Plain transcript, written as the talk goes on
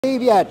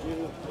Leave yet.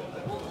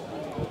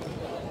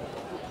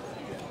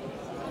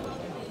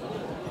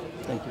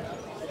 Thank you.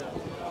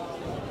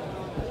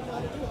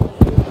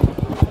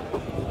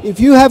 If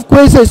you have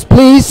quizzes,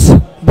 please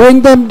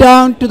bring them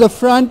down to the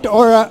front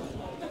or I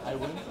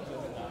will.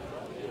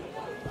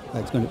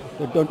 That's going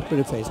to, don't put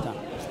it face down.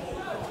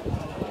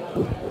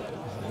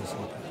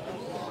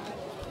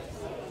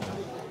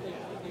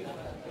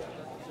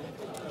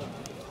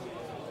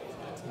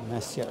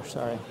 Mess here,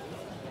 sorry.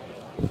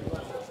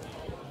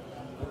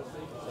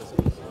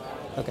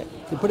 Okay,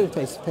 you put it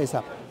face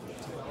up.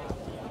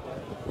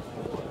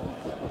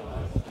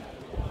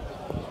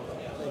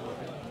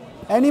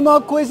 Any more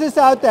quizzes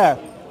out there?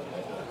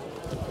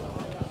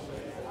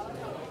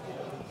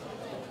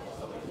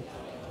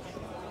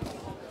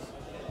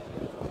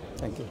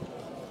 Thank you.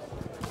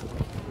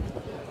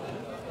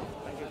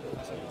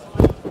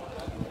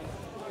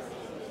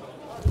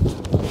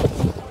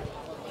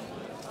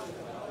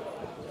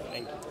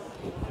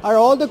 Are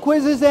all the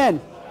quizzes in?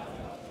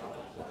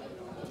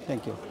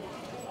 Thank you.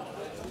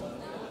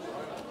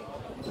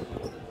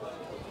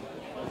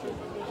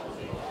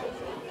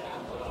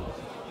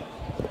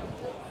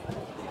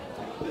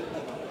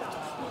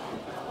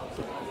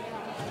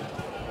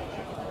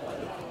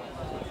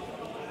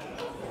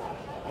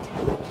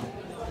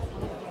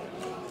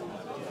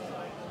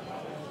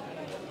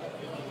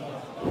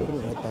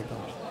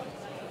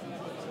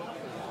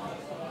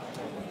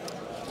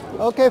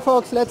 Okay,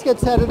 folks, let's get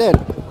settled in.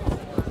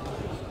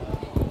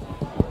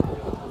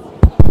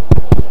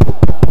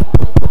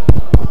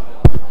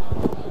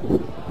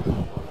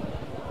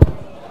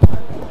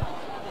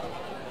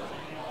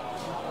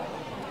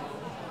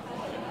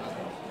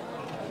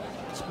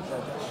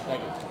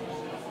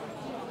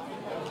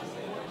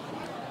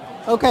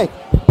 Okay.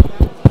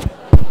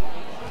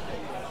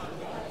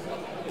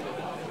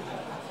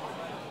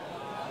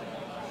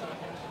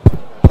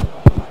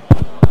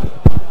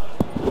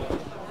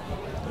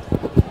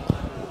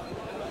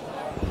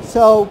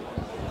 So,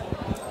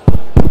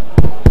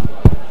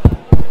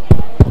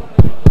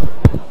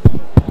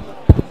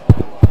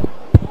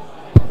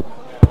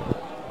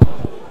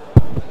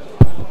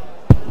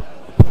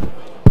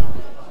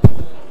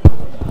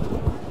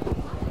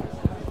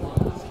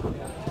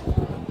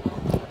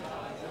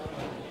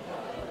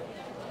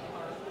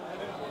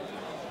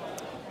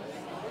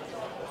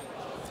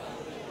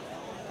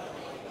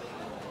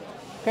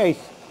 okay.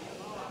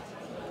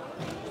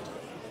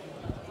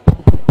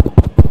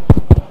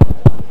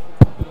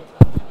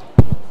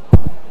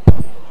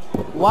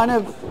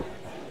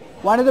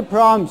 One of the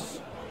problems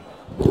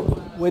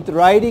with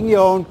writing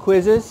your own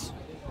quizzes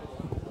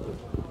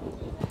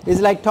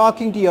is like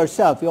talking to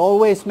yourself. It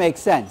always makes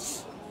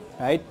sense,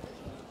 right?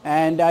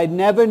 And I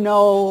never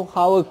know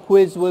how a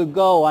quiz will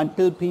go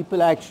until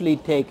people actually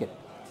take it.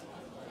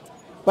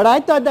 But I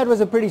thought that was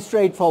a pretty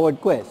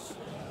straightforward quiz.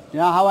 You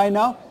know how I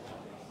know?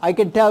 I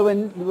can tell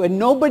when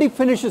nobody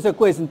finishes a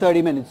quiz in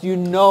 30 minutes, you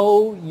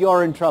know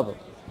you're in trouble.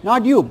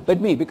 Not you,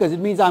 but me, because it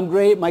means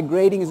my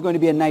grading is going to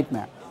be a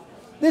nightmare.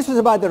 This was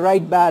about the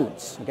right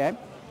balance, okay?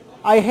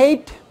 I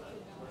hate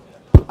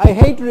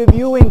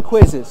reviewing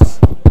quizzes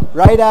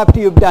right after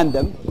you've done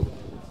them,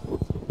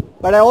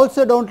 but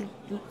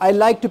I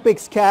like to pick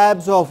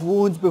scabs off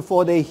wounds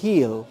before they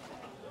heal.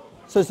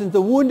 So since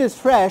the wound is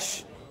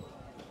fresh,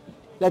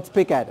 let's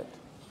pick at it,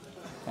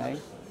 okay?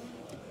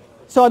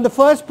 So on the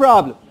first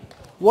problem,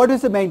 what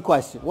is the main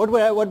question? What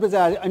was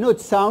I know it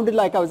sounded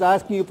like I was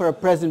asking you for a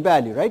present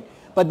value, right?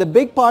 But the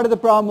big part of the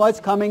problem was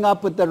coming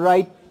up with the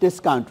right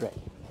discount rate.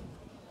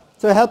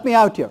 So help me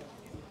out here.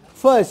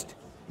 First,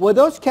 were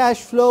those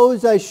cash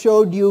flows I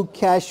showed you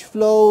cash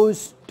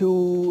flows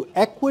to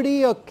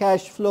equity or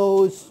cash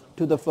flows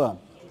to the firm?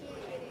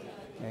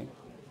 Okay.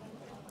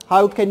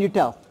 How can you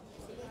tell?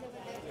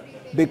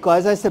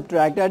 Because I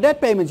subtract our debt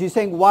payments. You're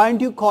saying, why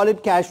don't you call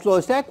it cash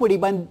flows to equity?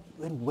 But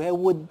where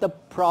would the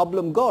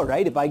problem go,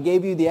 right? If I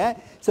gave you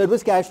so it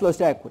was cash flows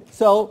to equity.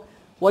 So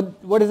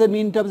what does it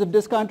mean in terms of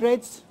discount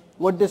rates?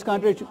 What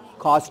discount rate?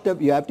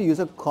 You have to use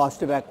a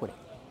cost of equity.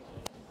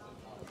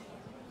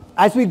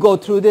 As we go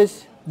through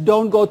this,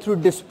 don't go through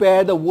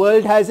despair. The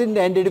world hasn't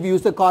ended if you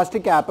use the cost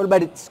of capital,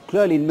 but it's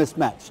clearly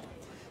mismatched.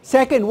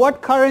 Second,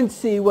 what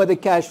currency were the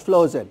cash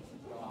flows in?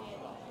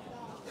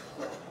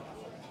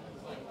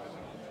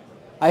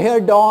 I hear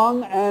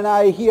dong and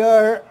I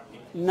hear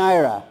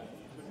naira.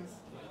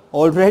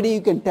 Already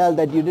you can tell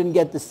that you didn't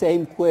get the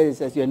same quiz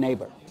as your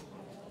neighbor.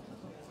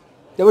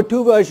 There were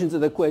two versions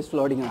of the quiz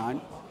floating around.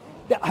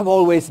 I've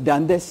always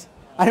done this.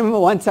 I remember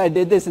once I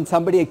did this and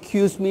somebody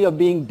accused me of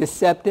being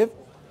deceptive.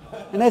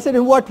 And I said,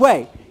 in what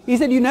way? He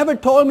said, you never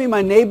told me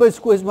my neighbor's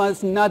quiz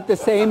was not the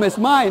same as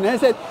mine. And I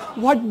said,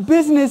 what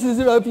business is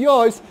it of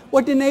yours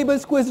what your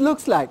neighbor's quiz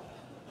looks like?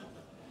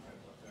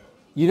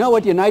 You know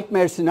what your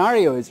nightmare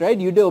scenario is, right?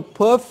 You do a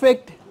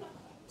perfect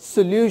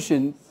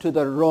solution to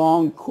the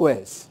wrong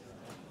quiz.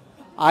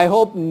 I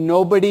hope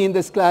nobody in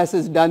this class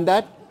has done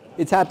that.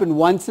 It's happened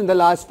once in the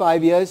last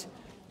 5 years.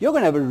 You're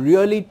going to have a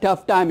really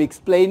tough time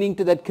explaining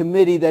to that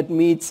committee that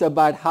meets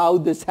about how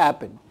this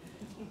happened.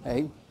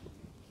 Okay?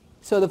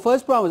 So the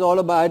first problem is all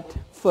about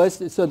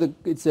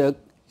it's a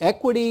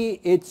equity.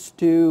 It's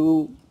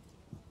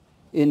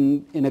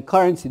in a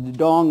currency, the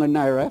dong or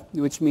naira,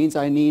 which means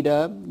I need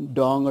a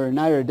dong or a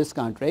naira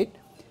discount rate,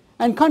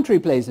 and country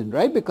plays in,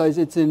 right? Because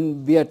it's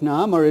in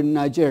Vietnam or in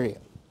Nigeria.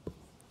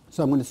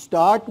 So I'm going to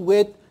start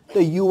with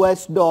the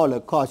US dollar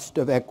cost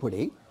of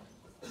equity.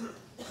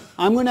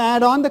 I'm going to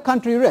add on the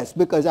country risk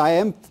because I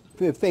am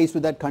faced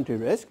with that country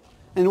risk.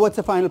 And what's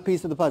the final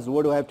piece of the puzzle?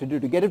 What do I have to do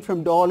to get it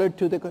from dollar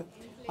to the...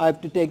 I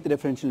have to take the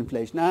differential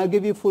inflation. Now I'll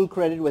give you full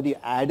credit whether you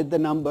added the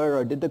number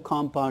or did the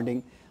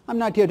compounding. I'm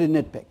not here to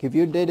nitpick. If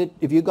you did it,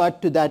 if you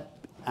got to that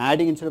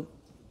adding instead of...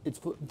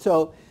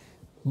 So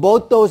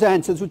both those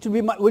answers, which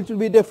will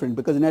be different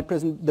because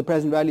the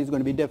present value is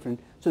going to be different.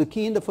 So the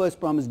key in the first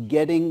problem is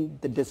getting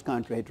the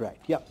discount rate right.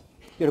 Yeah.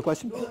 You had a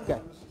question? Okay.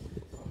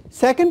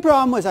 Second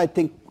problem was, I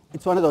think,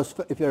 it's one of those,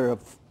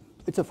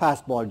 it's a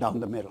fastball down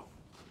the middle.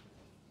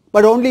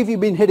 But only if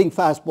you've been hitting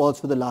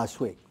fastballs for the last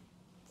week,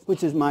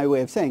 which is my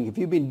way of saying, if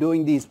you've been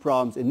doing these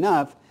problems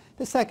enough,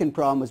 the second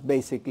problem was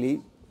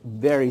basically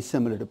very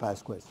similar to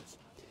past quizzes.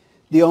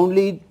 The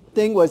only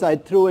thing was I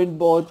threw in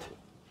both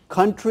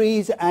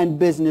countries and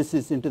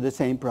businesses into the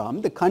same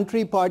problem. The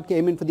country part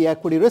came in for the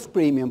equity risk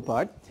premium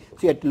part, so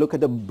you had to look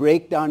at the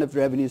breakdown of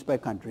revenues by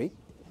country.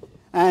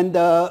 And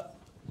the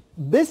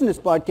business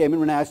part came in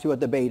when I asked you what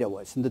the beta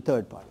was in the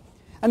third part.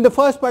 And the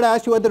first part I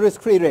asked you what the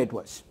risk-free rate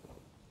was.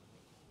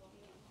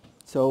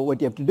 So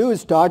what you have to do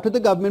is start with the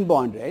government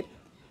bond rate,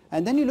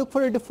 and then you look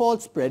for a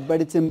default spread,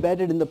 but it's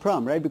embedded in the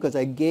problem, right? Because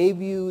I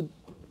gave you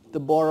the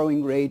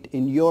borrowing rate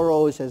in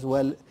euros as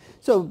well.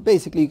 So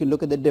basically you can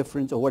look at the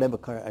difference or whatever,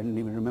 I don't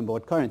even remember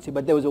what currency,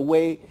 but there was a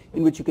way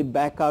in which you could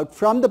back out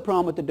from the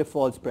problem what the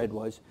default spread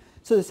was.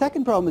 So the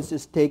second problem is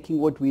just taking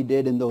what we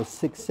did in those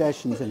 6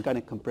 sessions and kind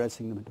of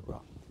compressing them into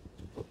problem.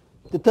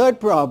 The third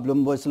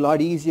problem was a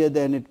lot easier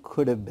than it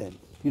could have been.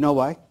 You know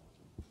why?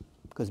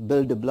 Because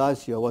Bill de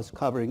Blasio was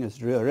covering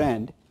his rear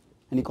end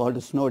and he called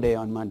a snow day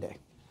on Monday.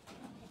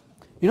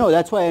 You know,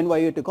 that's why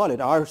NYU had to call it.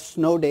 Our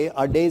snow day,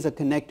 our days are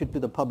connected to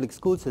the public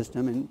school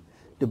system, and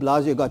de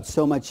Blasio got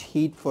so much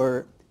heat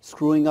for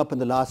screwing up in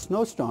the last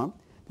snowstorm,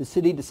 the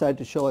city decided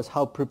to show us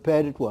how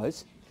prepared it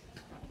was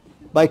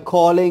by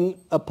calling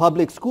a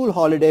public school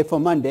holiday for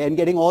Monday and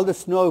getting all the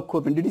snow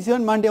equipment. Did you see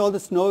on Monday all the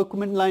snow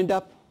equipment lined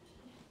up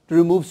to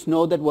remove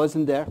snow that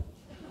wasn't there?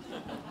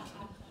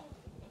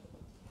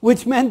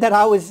 Which meant that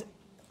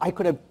I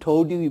could have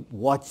told you,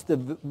 watch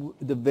the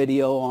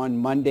video on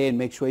Monday and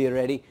make sure you're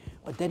ready,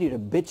 but then you'd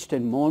have bitched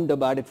and moaned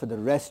about it for the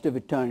rest of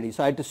eternity.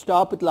 So I had to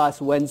stop at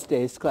last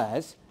Wednesday's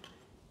class.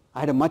 I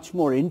had a much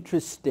more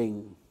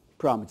interesting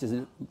problem, which is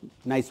a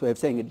nice way of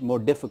saying it, more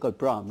difficult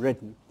problem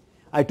written.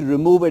 I had to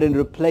remove it and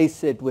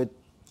replace it with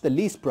the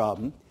lease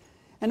problem.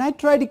 And I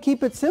tried to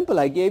keep it simple.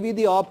 I gave you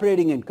the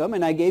operating income,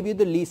 and I gave you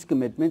the lease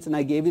commitments, and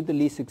I gave you the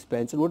lease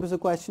expense. And what was the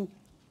question?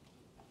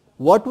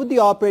 What would the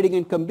operating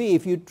income be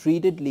if you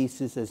treated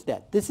leases as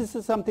debt? This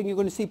is something you're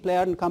going to see play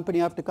out in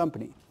company after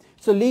company.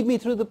 So lead me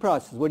through the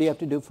process. What do you have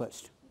to do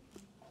first?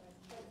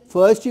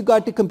 First, you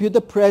got to compute the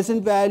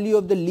present value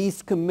of the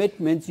lease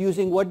commitments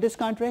using what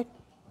discount rate?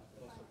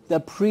 The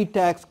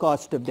pre-tax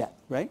cost of debt,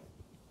 right?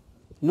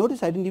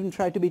 Notice I didn't even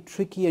try to be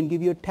tricky and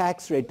give you a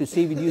tax rate to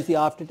see if you'd use the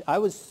after. I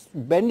was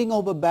bending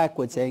over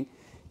backwards saying,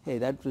 hey,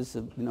 that was,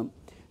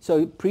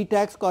 So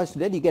pre-tax cost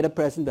of debt, you get a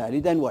present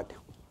value. Then what?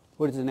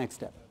 What is the next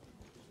step?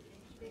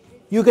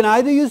 You can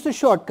either use the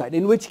shortcut,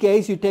 in which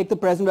case you take the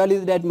present value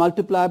of the debt,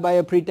 multiply by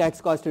a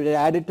pre-tax cost of debt,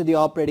 add it to the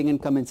operating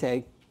income and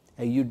say,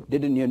 hey, you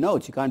did in your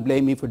notes, you can't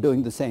blame me for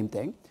doing the same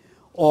thing.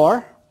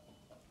 Or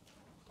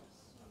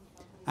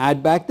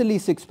add back the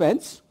lease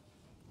expense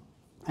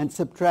and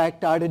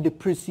subtract out a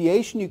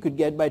depreciation you could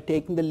get by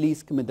taking the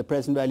lease commit, the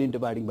present value, and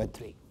dividing by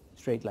 3,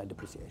 straight line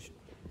depreciation.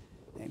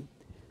 Okay.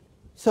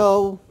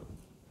 So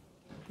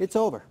it's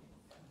over.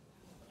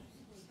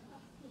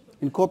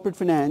 In corporate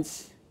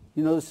finance,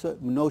 you know the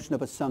notion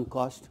of a sunk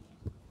cost?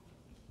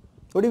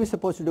 What are we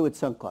supposed to do with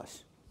sunk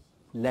costs?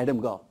 Let them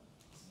go.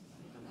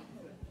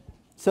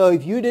 So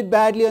if you did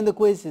badly on the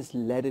quiz, just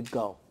let it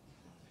go.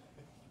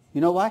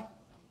 You know why?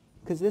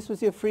 Because this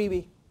was your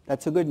freebie.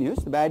 That's the good news.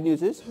 The bad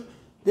news is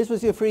this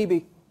was your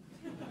freebie.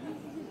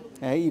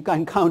 Okay? You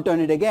can't count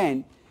on it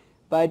again.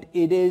 But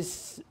it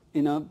is,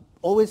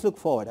 always look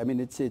forward. I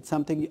mean, it's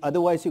something,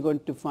 otherwise you're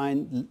going to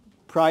find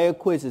prior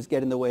quizzes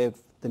get in the way of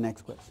the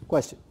next quiz.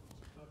 Question?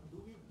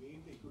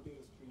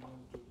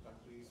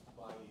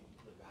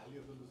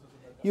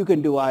 You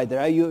can do either.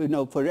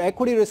 For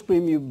equity risk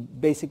premium, you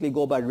basically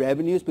go by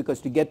revenues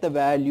because to get the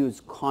value is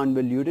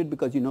convoluted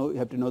because you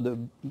have to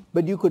know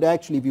but you could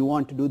actually, if you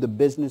want to do the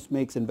business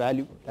makes and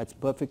value, that's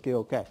perfectly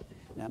okay.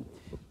 Yeah.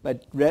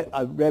 But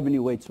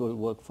revenue weights will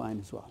work fine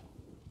as well.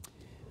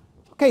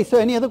 Okay, so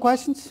any other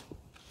questions?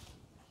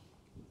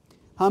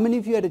 How many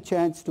of you had a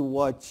chance to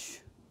watch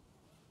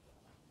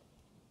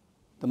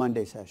the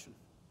Monday session?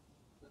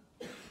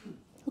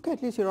 Okay,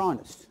 at least you're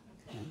honest.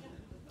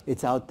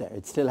 It's out there.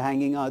 It's still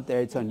hanging out there.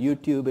 It's on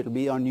YouTube. It'll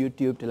be on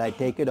YouTube till I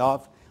take it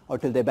off or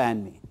till they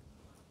ban me,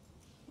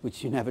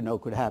 which you never know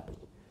could happen.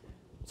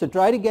 So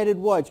try to get it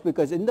watched,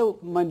 because in the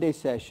Monday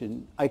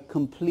session, I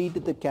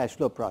completed the cash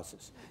flow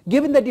process.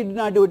 Given that you did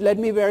not do it, let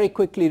me very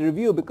quickly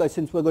review, because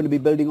since we're going to be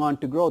building on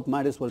to growth,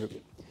 might as well review.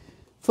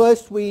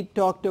 First, we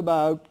talked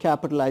about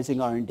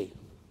capitalizing R&D.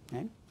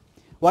 Okay?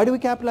 Why do we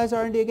capitalize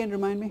R&D again?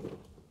 Remind me.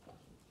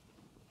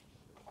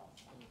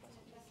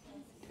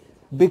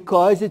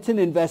 Because it's an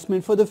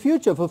investment for the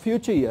future, for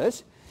future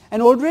years.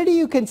 And already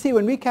you can see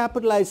when we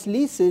capitalize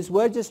leases,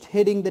 we're just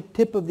hitting the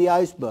tip of the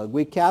iceberg.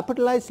 We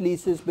capitalize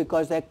leases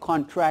because they're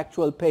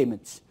contractual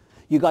payments.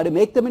 You got to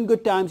make them in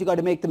good times, you got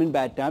to make them in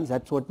bad times.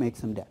 That's what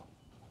makes them debt.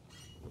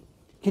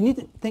 Can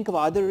you think of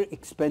other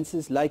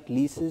expenses like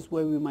leases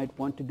where we might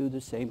want to do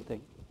the same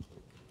thing?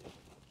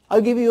 I'll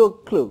give you a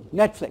clue.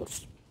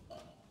 Netflix.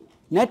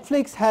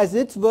 Netflix has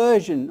its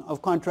version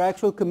of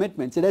contractual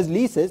commitments. It has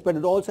leases, but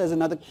it also has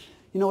another.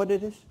 You know what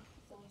it is?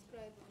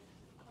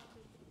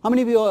 How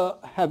many of you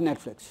have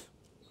Netflix?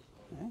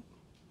 Okay.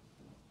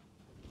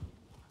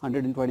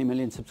 120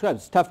 million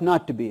subscribers. It's tough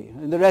not to be.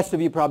 And the rest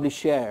of you probably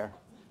share.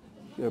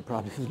 You're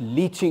probably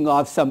leeching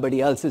off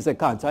somebody else's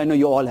account. So I know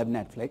you all have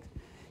Netflix.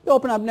 You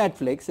open up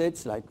Netflix,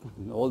 it's like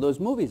all those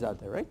movies out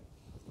there, right?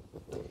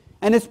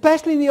 And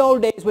especially in the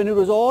old days when it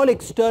was all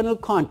external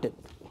content,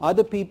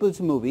 other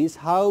people's movies,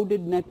 how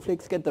did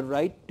Netflix get the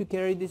right to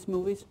carry these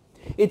movies?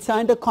 It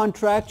signed a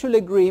contractual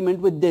agreement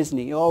with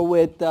Disney or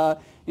with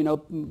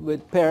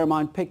with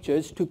Paramount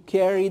Pictures to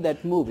carry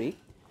that movie,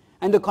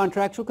 and the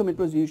contractual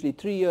commitment was usually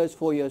 3 years,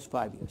 4 years,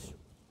 5 years.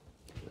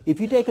 If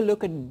you take a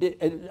look at,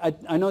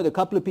 I know a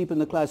couple of people in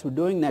the class were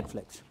doing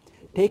Netflix.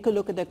 Take a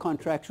look at their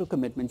contractual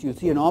commitments. You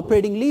see an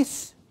operating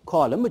lease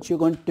column, which you're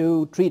going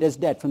to treat as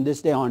debt from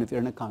this day on if you're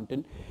an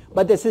accountant.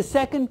 But there's a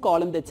second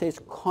column that says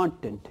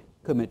content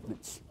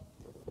commitments.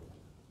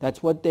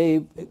 That's what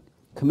they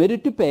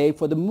committed to pay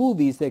for the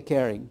movies they're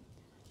carrying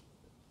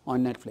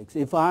on Netflix.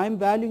 If I'm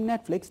valuing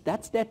Netflix,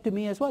 that's debt to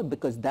me as well,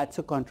 because that's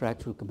a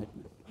contractual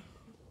commitment.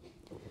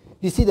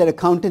 You see that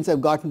accountants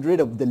have gotten rid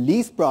of the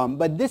lease problem,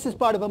 but this is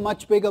part of a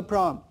much bigger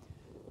problem.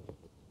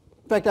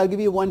 In fact, I'll give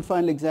you one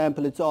final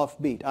example. It's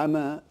offbeat. I'm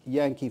a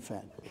Yankee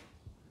fan.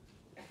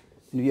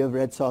 And if you have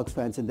Red Sox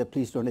fans in there,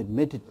 please don't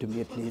admit it to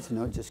me at least,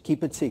 just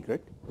keep it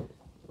secret.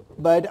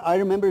 But I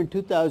remember in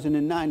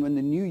 2009 when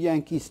the new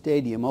Yankee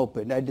Stadium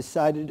opened, I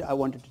decided I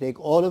wanted to take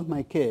all of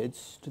my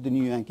kids to the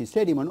new Yankee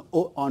Stadium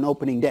on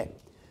opening day,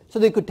 so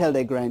they could tell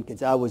their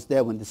grandkids I was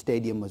there when the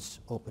stadium was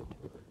opened.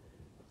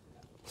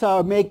 So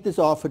I make this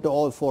offer to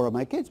all 4 of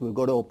my kids. We'll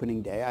go to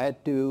opening day. I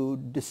had to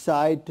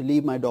decide to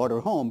leave my daughter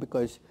home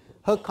because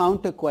her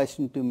counter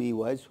question to me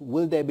was,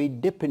 will there be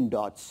Dippin'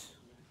 Dots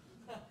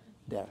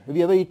there? Have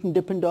you ever eaten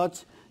Dippin'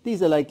 Dots?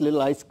 These are like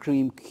little ice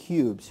cream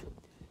cubes.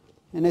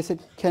 And I said,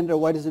 Kendra,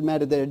 why does it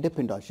matter they're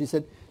Dippin' Dots? She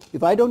said,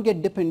 if I don't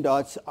get Dippin'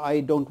 Dots, I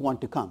don't want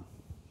to come.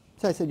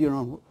 So I said, you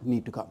don't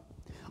need to come.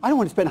 I don't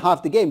want to spend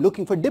half the game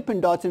looking for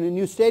Dippin' Dots in a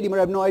new stadium where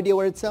I have no idea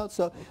where it sells.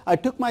 So I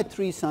took my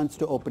 3 sons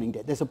to opening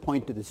day. There's a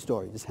point to this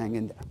story. Just hang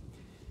in there.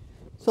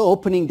 So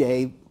opening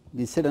day,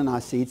 we sit on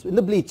our seats in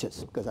the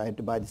bleachers because I had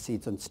to buy the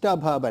seats on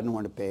StubHub. I didn't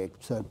want to pay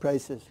absurd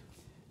prices.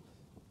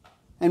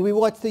 And we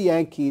watched the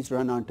Yankees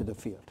run onto the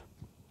field.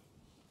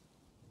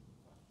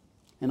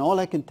 And all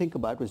I can think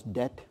about was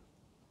debt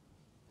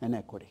and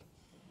equity.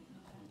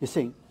 You're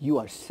saying, you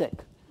are sick.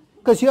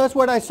 Because here's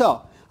what I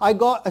saw. I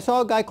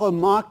saw a guy called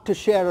Mark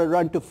Teixeira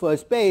run to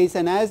first base,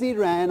 and as he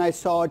ran, I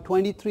saw a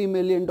 $23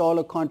 million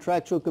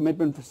contractual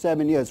commitment for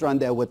 7 years run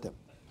there with him.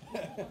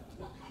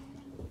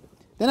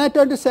 Then I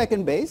turned to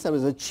second base. I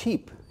was a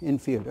cheap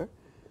infielder.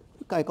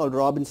 A guy called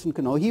Robinson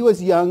Cano. He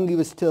was young. He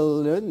was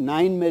still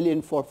 $9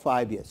 million for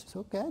 5 years.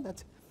 So, okay,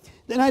 that's it.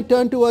 Then I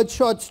turned towards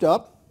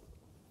shortstop.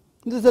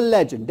 This is a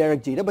legend,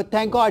 Derek Jeter, but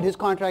thank God his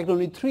contract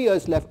only 3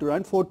 years left to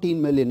run, $14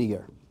 million a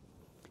year.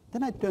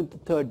 Then I turned to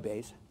third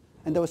base,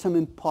 and there was some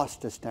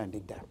imposter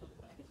standing there.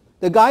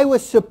 The guy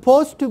was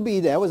supposed to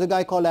be there was a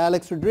guy called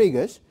Alex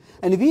Rodriguez,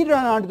 and if he'd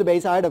run onto the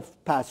base, I'd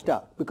have passed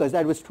out, because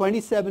that was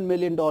 $27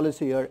 million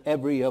a year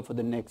every year for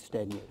the next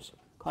 10 years.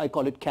 I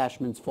call it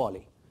Cashman's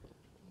folly.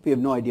 If you have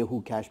no idea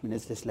who Cashman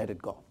is, just let it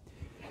go.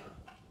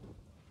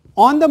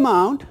 On the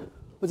mound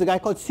was a guy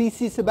called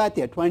C.C.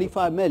 Sabathia,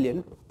 $25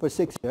 million for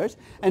 6 years.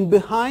 And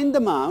behind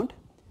the mound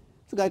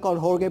was a guy called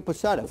Jorge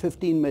Posada,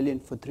 $15 million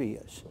for 3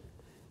 years.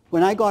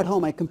 When I got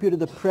home, I computed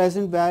the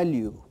present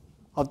value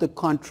of the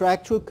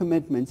contractual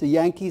commitments the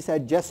Yankees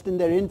had just in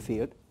their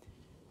infield,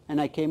 and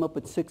I came up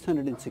with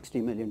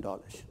 $660 million.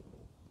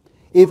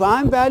 If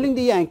I'm valuing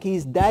the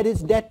Yankees, that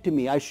is debt to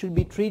me. I should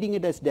be treating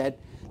it as debt.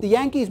 The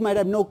Yankees might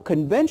have no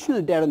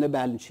conventional debt on their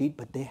balance sheet,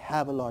 but they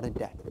have a lot of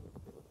debt.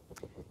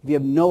 If you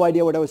have no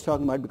idea what I was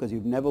talking about because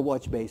you've never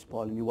watched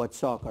baseball and you watch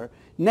soccer,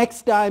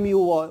 next time you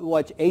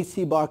watch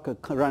A.C. Barker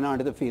run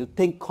onto the field,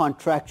 think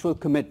contractual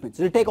commitments.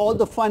 It'll take all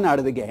the fun out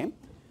of the game.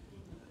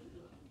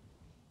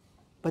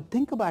 But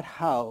think about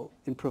how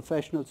in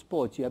professional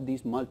sports you have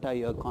these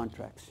multi-year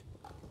contracts.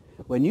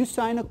 When you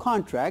sign a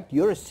contract,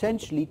 you're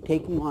essentially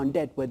taking on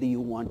debt whether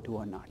you want to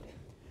or not.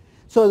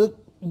 So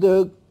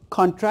the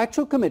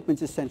contractual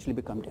commitments essentially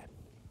become debt.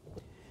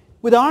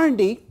 With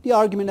R&D, the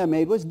argument I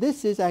made was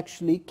this is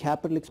actually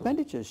capital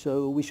expenditure,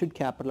 so we should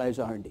capitalize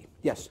R&D.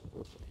 Yes?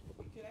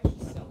 You can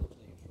actually sell the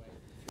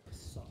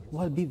players, right?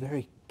 Well, be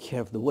very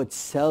careful. The word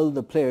sell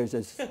the players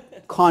has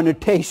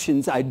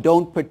connotations I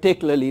don't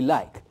particularly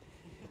like.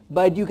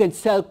 But you can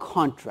sell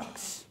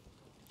contracts.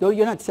 Though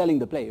you're not selling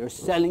the player, you're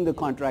selling the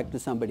contract to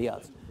somebody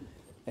else.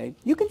 Right?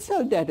 You can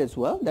sell debt as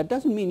well. That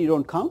doesn't mean you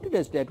don't count it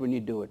as debt when you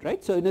do it,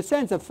 right? So in a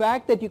sense, the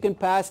fact that you can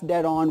pass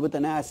debt on with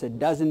an asset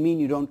doesn't mean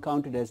you don't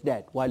count it as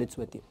debt while it's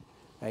with you,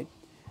 right?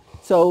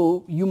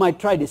 So you might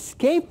try to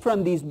escape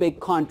from these big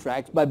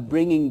contracts by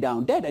bringing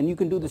down debt, and you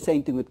can do the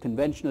same thing with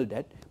conventional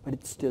debt, but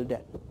it's still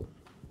debt.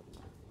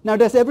 Now,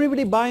 does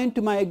everybody buy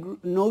into my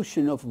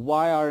notion of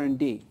why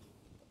R&D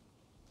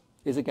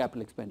is a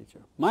capital expenditure?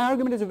 My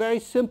argument is a very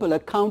simple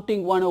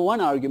accounting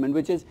 101 argument,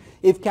 which is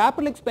if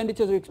capital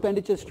expenditures are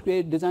expenditures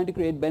designed to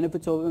create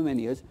benefits over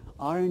many years,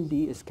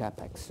 R&D is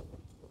CapEx.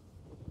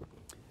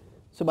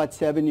 So about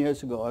 7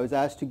 years ago, I was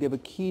asked to give a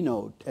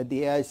keynote at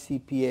the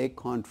AICPA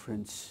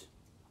conference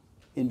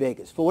in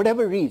Vegas. For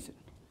whatever reason,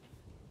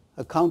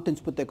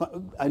 accountants put their,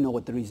 I know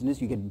what the reason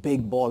is, you get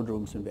big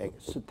ballrooms in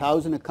Vegas, so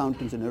 1,000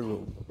 accountants in a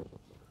room.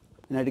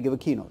 And I had to give a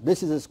keynote.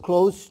 This is as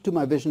close to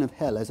my vision of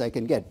hell as I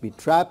can get. Be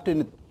trapped in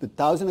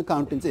 1,000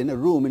 accountants in a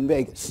room in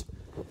Vegas.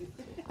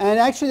 And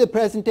actually the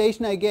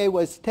presentation I gave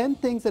was 10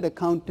 things that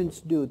accountants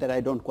do that I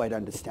don't quite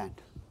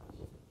understand.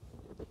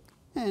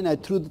 And I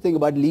threw the thing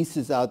about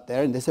leases out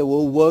there, and they said,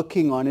 we're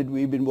working on it.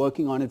 We've been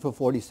working on it for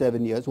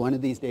 47 years. One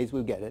of these days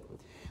we'll get it.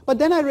 But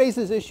then I raised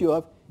this issue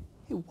of,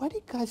 hey, why do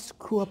you guys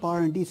screw up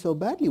R&D so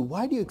badly?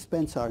 Why do you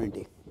expense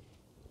R&D?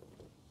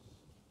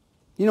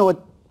 You know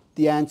what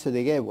the answer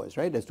they gave was,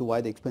 right, as to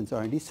why they expense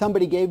R&D.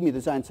 Somebody gave me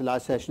this answer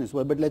last session as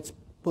well, but let's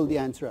pull the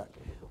answer out.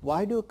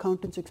 Why do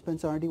accountants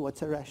expense R&D? What's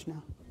the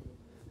rationale?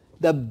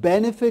 The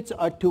benefits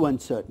are too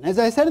uncertain. As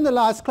I said in the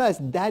last class,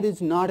 that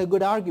is not a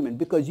good argument,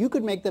 because you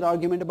could make that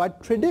argument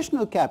about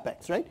traditional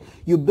CapEx, right?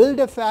 You build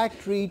a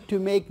factory to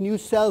make new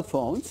cell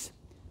phones.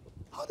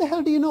 How the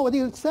hell do you know whether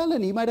you'll sell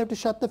any? You might have to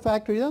shut the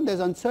factory down.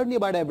 There's uncertainty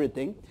about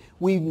everything.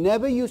 We've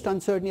never used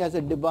uncertainty as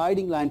a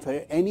dividing line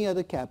for any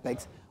other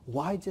CapEx.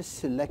 Why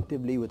just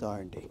selectively with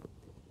R&D?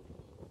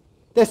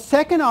 The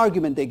second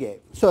argument they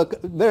gave, so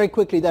very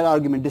quickly that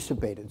argument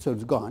dissipated, so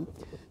it's gone.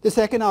 The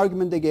second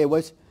argument they gave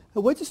was,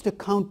 we're just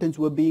accountants,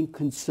 we're being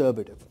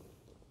conservative.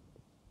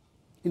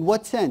 In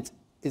what sense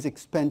is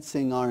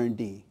expensing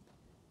R&D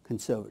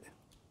conservative?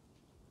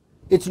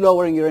 It's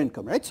lowering your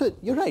income, right? So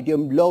you're right, you're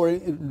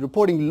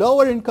reporting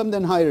lower income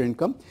than higher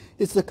income.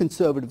 It's the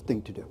conservative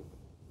thing to do.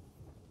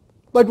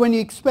 But when you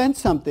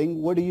expense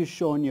something, what do you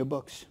show in your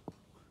books?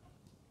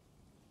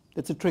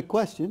 That's a trick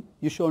question.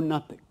 You show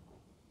nothing.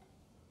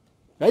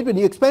 Right? When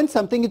you expense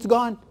something, it's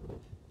gone.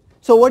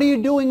 So what are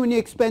you doing when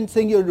you're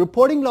expensing? You're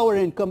reporting lower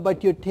income,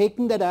 but you're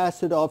taking that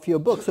asset off your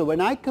book. So when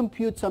I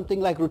compute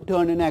something like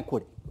return on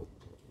equity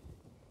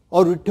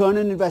or return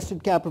on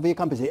invested capital for your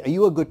company, are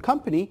you a good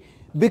company?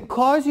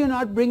 Because you're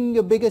not bringing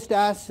your biggest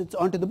assets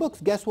onto the books,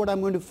 guess what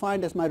I'm going to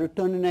find as my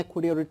return on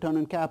equity or return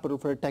on capital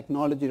for a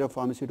technology or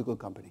pharmaceutical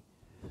company?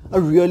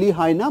 A really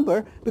high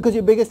number, because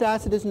your biggest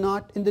asset is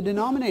not in the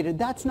denominator.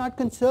 That's not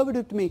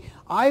conservative to me.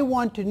 I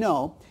want to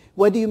know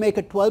whether you make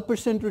a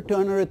 12%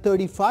 return or a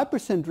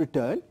 35%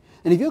 return.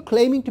 And if you're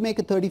claiming to make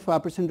a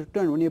 35%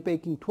 return when you're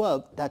making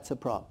 12, that's a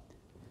problem.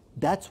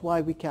 That's why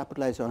we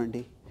capitalize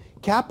R&D.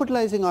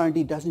 Capitalizing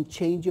R&D doesn't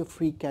change your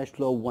free cash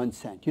flow 1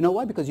 cent. You know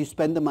why? Because you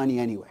spend the money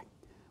anyway.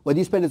 Whether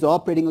you spend as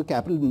operating or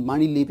capital,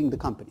 money leaving the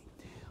company.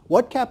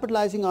 What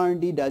capitalizing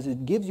R&D does is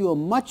it gives you a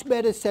much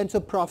better sense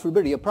of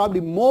profitability. You're probably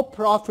more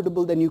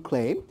profitable than you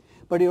claim,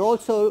 but you're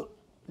also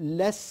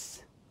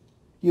less,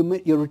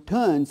 your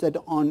returns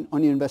on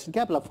your invested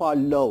capital are far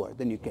lower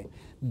than you claim.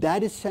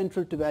 That is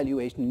central to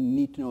valuation. You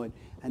need to know it,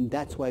 and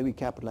that's why we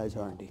capitalize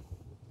R&D.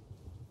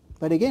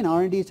 But again,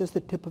 R&D is just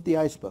the tip of the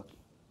iceberg.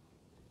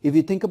 If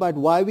you think about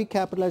why we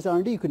capitalize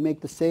R&D, you could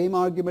make the same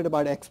argument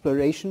about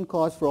exploration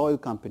costs for oil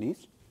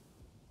companies,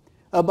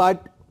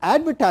 about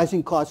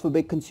advertising costs for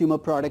big consumer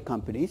product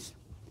companies,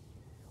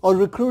 or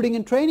recruiting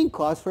and training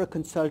costs for a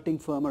consulting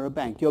firm or a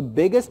bank. Your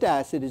biggest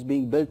asset is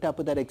being built up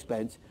with that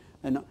expense.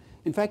 And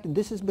in fact,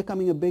 this is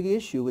becoming a big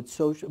issue with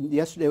social.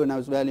 Yesterday when I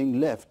was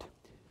valuing Lyft,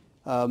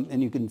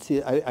 and you can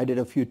see I did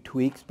a few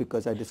tweaks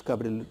because I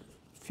discovered a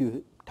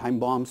few time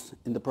bombs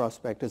in the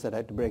prospectus that I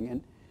had to bring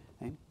in.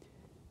 Right?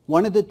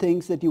 One of the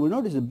things that you will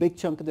notice, a big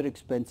chunk of their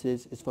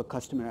expenses is for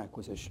customer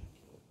acquisition,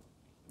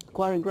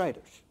 acquiring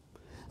riders.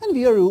 And if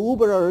you're an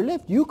Uber or a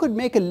Lyft, you could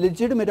make a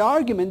legitimate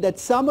argument that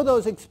some of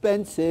those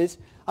expenses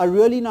are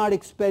really not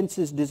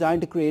expenses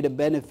designed to create a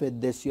benefit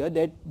this year.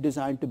 They're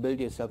designed to build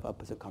yourself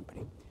up as a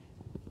company.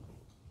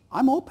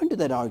 I'm open to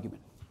that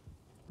argument.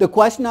 The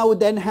question I would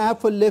then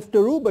have for Lyft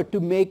or Uber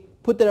to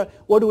put that,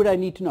 what would I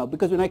need to know?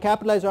 Because when I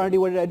capitalize R&D,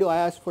 what did I do? I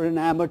asked for an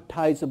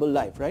amortizable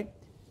life, right?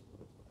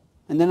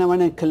 And then I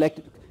went and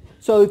collected.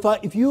 So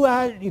if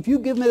you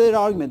give me that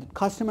argument that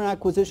customer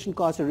acquisition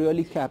costs are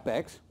really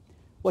CapEx,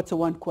 what's the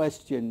one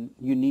question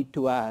you need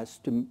to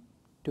ask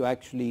to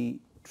actually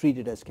treat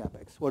it as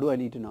CapEx? What do I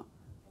need to know?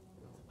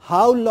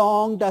 how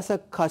long does a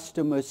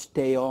customer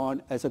stay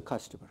on as a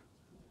customer?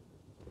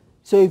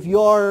 So if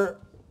you're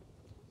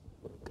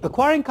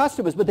acquiring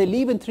customers, but they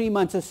leave in 3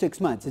 months or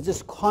 6 months, it's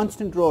just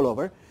constant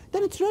rollover,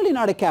 then it's really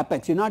not a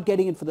CapEx. You're not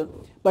getting it for the...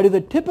 But if a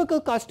typical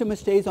customer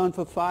stays on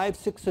for 5,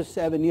 6, or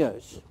 7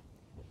 years,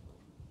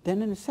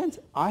 then in a sense,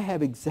 I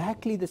have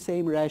exactly the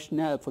same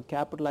rationale for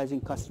capitalizing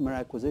customer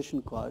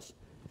acquisition costs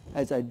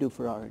as I do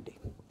for R&D.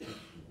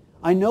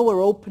 I know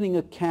we're opening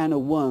a can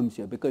of worms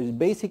here because it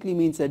basically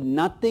means that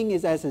nothing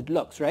is as it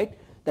looks, right?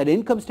 That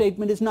income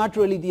statement is not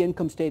really the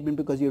income statement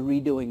because you're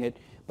redoing it.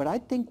 But I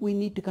think we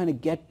need to kind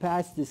of get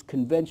past this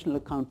conventional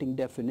accounting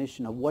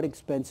definition of what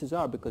expenses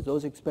are, because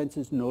those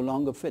expenses no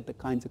longer fit the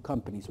kinds of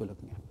companies we're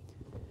looking at.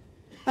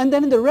 And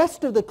then in the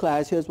rest of the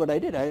class, here's what I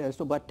did. I asked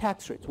about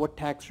tax rates. What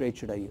tax rate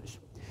should I use?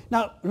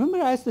 Now, remember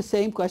I asked the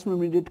same question when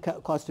we did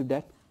cost of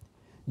debt?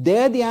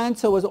 There the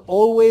answer was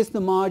always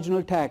the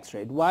marginal tax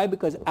rate. Why?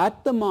 Because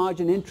at the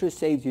margin, interest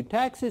saves you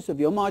taxes. So if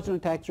your marginal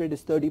tax rate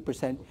is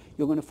 30%,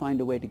 you're going to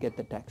find a way to get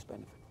the tax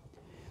benefit.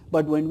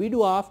 But when we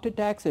do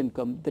after-tax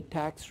income, the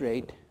tax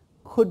rate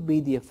could be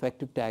the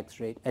effective tax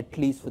rate, at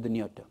least for the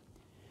near term.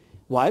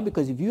 Why?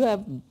 Because if you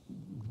have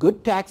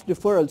good tax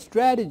deferral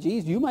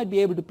strategies, you might be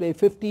able to pay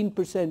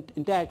 15%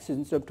 in taxes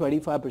instead of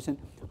 25%.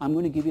 I'm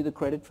going to give you the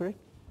credit for it,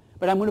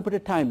 but I'm going to put a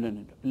time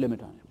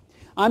limit on it.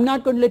 I'm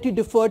not going to let you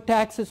defer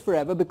taxes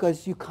forever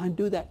because you can't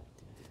do that.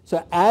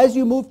 So as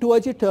you move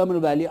towards your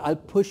terminal value, I'll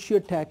push your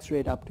tax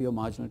rate up to your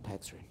marginal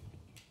tax rate.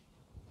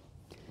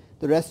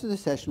 The rest of the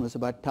session was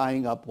about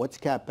tying up what's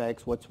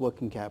CapEx, what's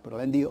working capital.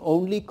 And the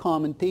only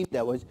common theme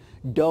there was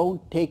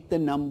don't take the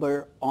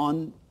number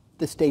on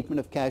the statement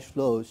of cash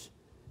flows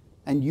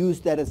and use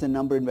that as a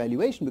number in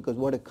valuation, because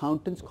what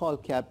accountants call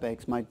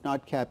CapEx might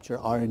not capture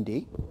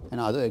R&D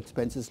and other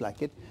expenses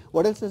like it.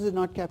 What else does it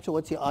not capture?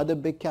 What's the other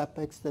big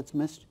CapEx that's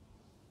missed?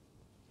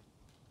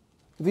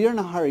 If you're in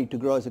a hurry to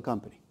grow as a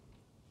company,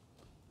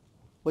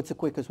 what's the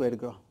quickest way to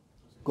grow?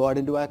 Go out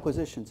and do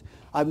acquisitions.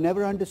 I've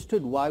never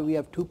understood why we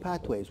have two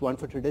pathways, one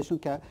for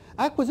traditional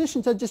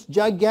acquisitions are just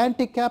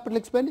gigantic capital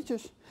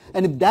expenditures.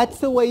 And if that's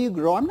the way you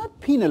grow, I'm not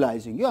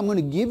penalizing you. I'm going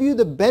to give you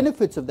the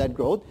benefits of that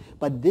growth,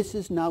 but this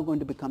is now going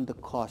to become the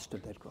cost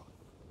of that growth.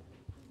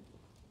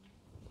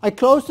 I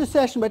closed the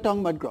session by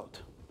talking about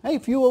growth. Hey,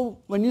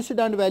 when you sit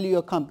down to value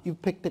your company, you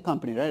picked the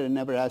company, right? I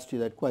never asked you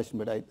that question,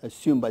 but I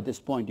assume by this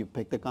point you've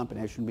picked the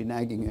company. I shouldn't be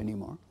nagging you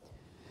anymore.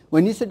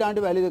 When you sit down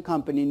to value the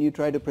company and you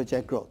try to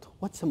project growth,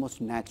 what's the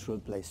most natural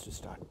place to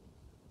start?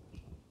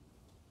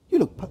 You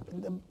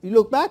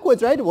look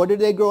backwards, right? What did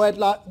they grow at?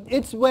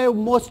 It's where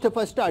most of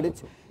us start.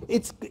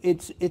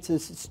 It's a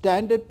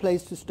standard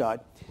place to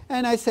start.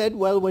 And I said,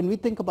 well, when we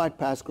think about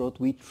past growth,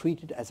 we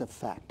treat it as a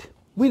fact.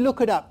 We look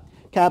it up.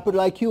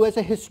 Capital IQ as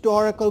a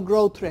historical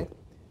growth rate.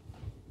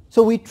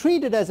 So we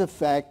treat it as a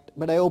fact,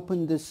 but I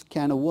opened this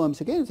can of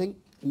worms again saying,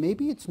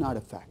 maybe it's not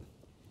a fact.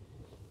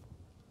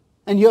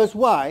 And here's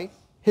why.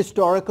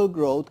 Historical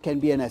growth can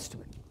be an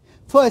estimate.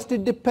 First,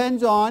 it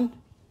depends on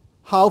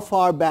how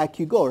far back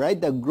you go, right?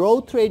 The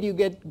growth rate you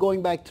get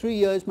going back 3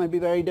 years might be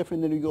very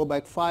different than you go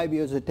back 5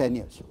 years or 10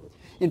 years.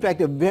 In fact,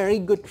 a very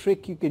good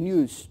trick you can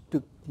use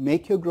to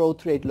make your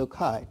growth rate look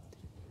high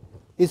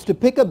is to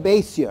pick a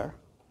base year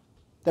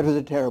that was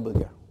a terrible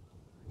year.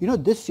 You know,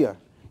 this year,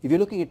 if you're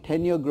looking at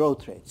 10-year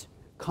growth rates,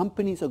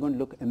 companies are going to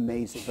look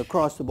amazing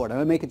across the board. I'm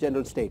going to make a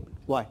general statement.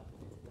 Why?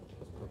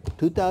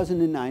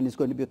 2009 is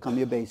going to become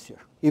your base year.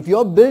 If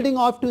you're building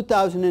off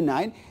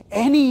 2009,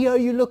 any year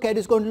you look at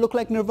is going to look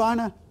like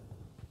nirvana.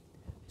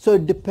 So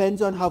it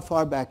depends on how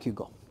far back you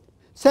go.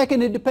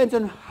 Second, it depends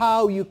on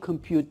how you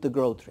compute the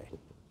growth rate.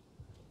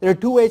 There are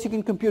two ways you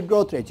can compute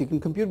growth rates. You can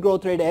compute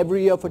growth rate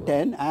every year for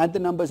 10, add the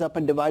numbers up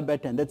and divide by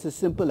 10. That's a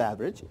simple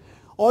average.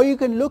 Or you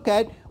can look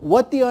at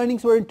what the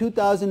earnings were in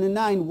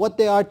 2009, what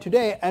they are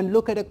today, and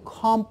look at a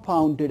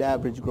compounded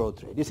average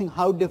growth rate. You think,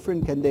 how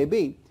different can they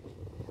be?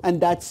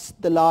 And that's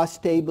the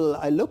last table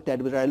I looked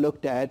at, where I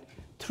looked at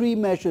three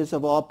measures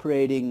of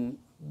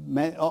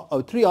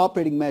three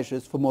operating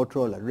measures for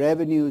Motorola: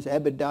 revenues,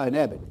 EBITDA, and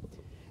EBIT.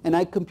 And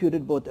I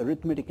computed both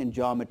arithmetic and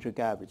geometric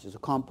averages, a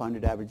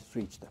compounded average for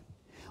each of them.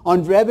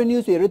 On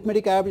revenues, the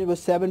arithmetic average was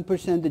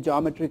 7%, the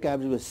geometric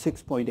average was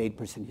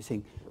 6.8%. You're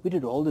saying, we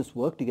did all this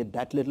work to get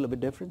that little of a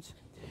difference?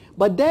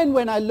 But then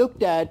when I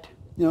looked at,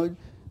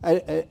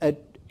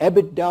 at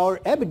EBITDA or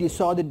EBIT, you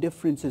saw the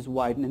differences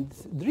widen. And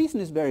the reason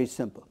is very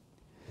simple.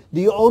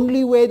 The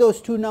only way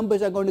those two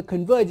numbers are going to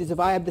converge is if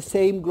I have the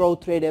same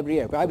growth rate every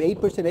year. If I have 8%,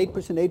 8%,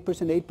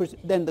 8%, 8%,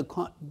 then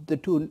the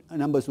two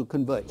numbers will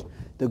converge.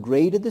 The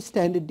greater the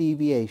standard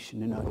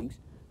deviation in earnings,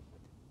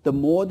 the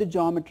more the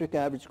geometric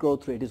average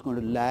growth rate is going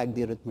to lag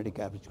the arithmetic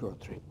average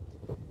growth rate.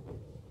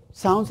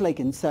 Sounds like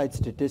inside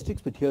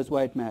statistics, but here's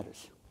why it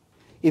matters.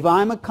 If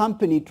I'm a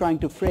company trying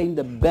to frame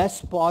the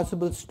best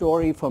possible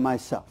story for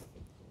myself,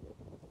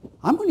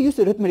 I'm going to use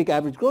the arithmetic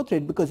average growth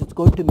rate because it's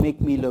going to make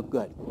me look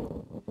good.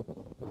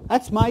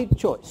 That's my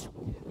choice.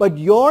 But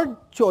your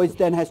choice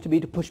then has to be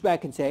to push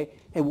back and say,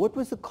 hey, what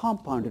was the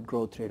compounded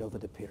growth rate over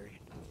the period?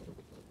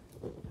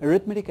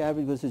 arithmetic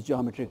average versus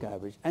geometric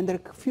average, and there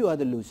are a few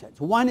other loose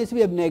ends. One is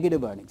we have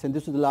negative earnings, and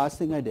this was the last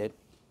thing I did.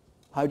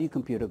 How do you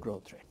compute a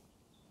growth rate?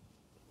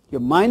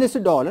 You're minus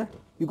 $1,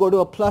 you go to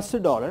a plus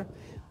 $1.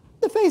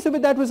 The face of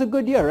it, that was a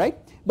good year, right?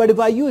 But if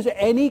I use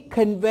any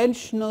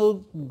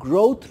conventional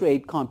growth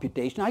rate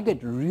computation, I get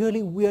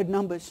really weird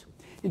numbers.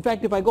 In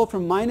fact, if I go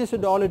from minus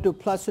 $1 to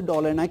plus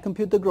 $1 and I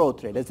compute the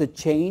growth rate as the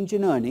change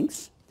in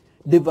earnings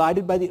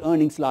divided by the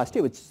earnings last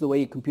year, which is the way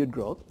you compute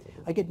growth,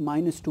 I get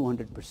minus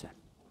 200%. You're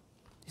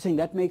saying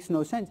that makes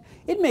no sense.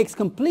 It makes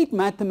complete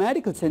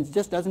mathematical sense,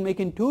 just doesn't make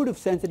intuitive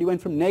sense that you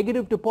went from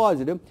negative to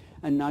positive,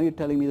 and now you're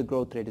telling me the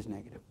growth rate is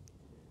negative.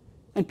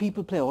 And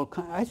people play all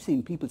kinds. I've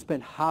seen people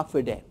spend half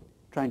a day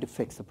trying to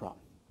fix the problem.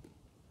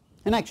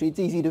 And actually, it's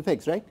easy to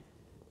fix, right?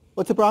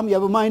 What's the problem? You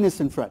have a minus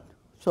in front.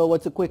 So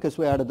what's the quickest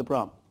way out of the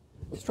problem?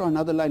 Just draw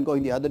another line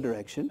going the other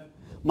direction.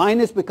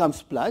 Minus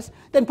becomes plus.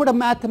 Then put a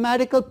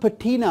mathematical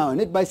patina on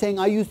it by saying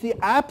I use the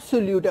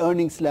absolute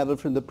earnings level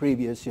from the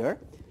previous year.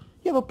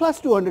 You have a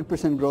plus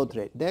 200% growth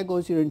rate. There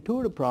goes your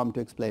intuitive problem to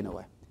explain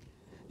away.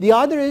 The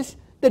other is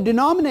the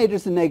denominator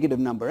is a negative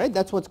number, right?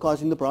 That's what's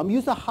causing the problem.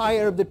 Use the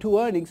higher of the two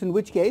earnings, in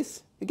which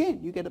case, again,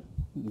 you get a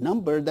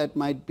number that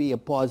might be a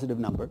positive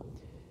number.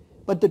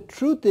 But the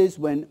truth is,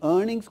 when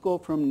earnings go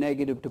from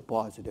negative to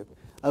positive,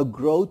 a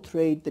growth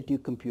rate that you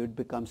compute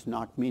becomes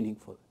not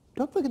meaningful.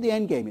 Don't forget the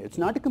end game here. It's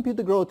not to compute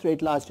the growth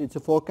rate last year, it's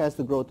to forecast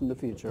the growth in the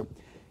future.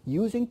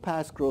 Using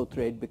past growth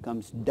rate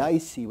becomes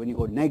dicey when you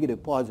go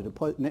negative, positive.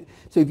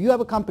 So if you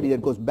have a company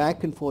that goes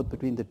back and forth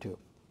between the two,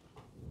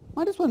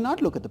 might as well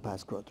not look at the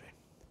past growth rate.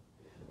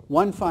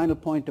 One final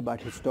point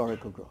about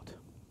historical growth.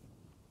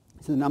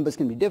 So the numbers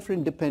can be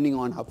different depending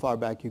on how far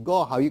back you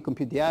go, how you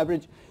compute the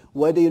average,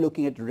 whether you're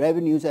looking at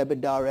revenues,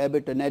 EBITDA, or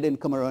EBIT, or net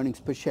income, or earnings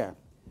per share.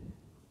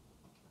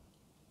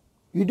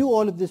 You do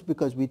all of this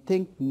because we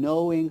think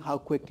knowing how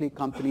quickly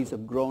companies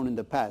have grown in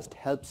the past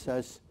helps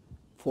us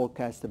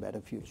forecast a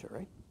better future,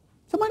 right?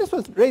 So might as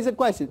well raise a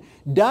question.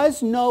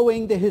 Does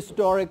knowing the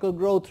historical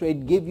growth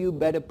rate give you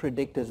better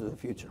predictors of the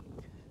future?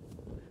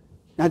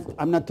 Now,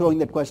 I'm not throwing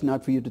that question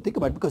out for you to think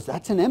about because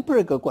that's an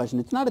empirical question.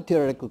 It's not a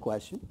theoretical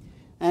question.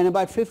 And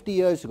about 50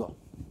 years ago,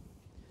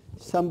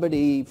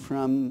 somebody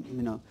from,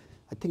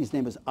 I think his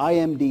name was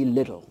IMD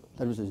Little.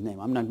 That was his name.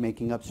 I'm not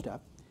making up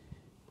stuff.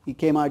 He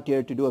came out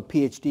here to do a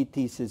PhD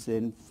thesis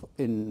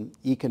in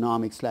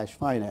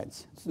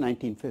economics/finance. It's the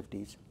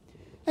 1950s.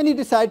 And he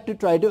decided to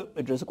try to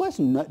address a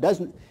question.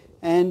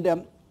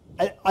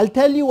 I'll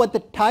tell you what the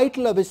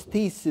title of his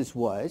thesis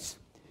was,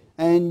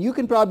 and you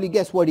can probably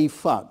guess what he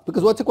found.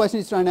 Because what's the question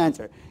he's trying to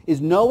answer?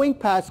 Is knowing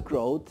past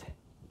growth,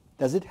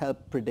 does it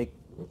help predict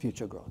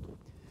future growth?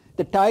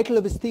 The title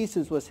of his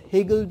thesis was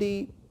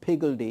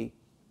Higgledy-Piggledy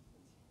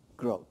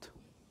Growth.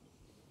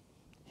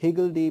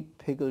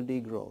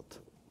 Higgledy-Piggledy Growth.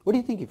 What do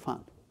you think he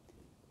found?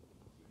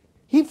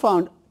 He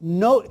found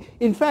no,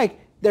 in fact,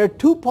 there are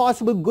two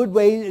possible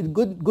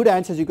good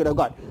answers you could have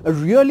got. A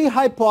really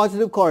high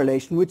positive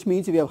correlation, which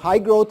means if you have high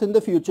growth in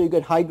the future, you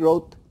get high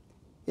growth,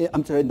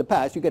 in the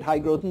past, you get high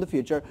growth in the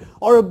future.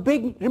 Or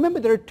remember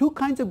there are two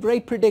kinds of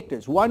great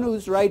predictors. One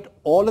who's right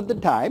all of the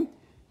time,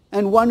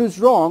 and one who's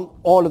wrong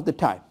all of the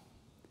time.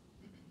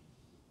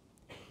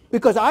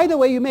 Because either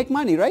way you make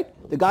money, right?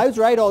 The guy who's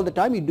right all the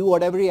time, you do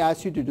whatever he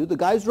asks you to do. The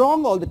guy who's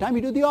wrong all the time,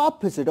 you do the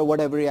opposite of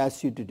whatever he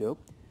asks you to do.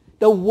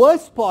 The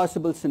worst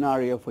possible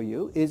scenario for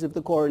you is if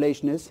the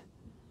correlation is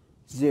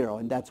 0,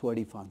 and that's what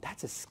he found.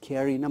 That's a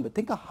scary number.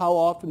 Think of how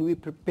often we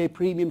pay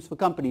premiums for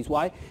companies.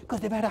 Why?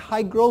 Because they've had a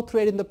high growth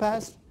rate in the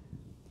past.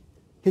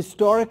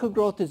 Historical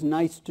growth is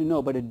nice to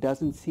know, but it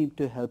doesn't seem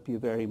to help you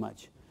very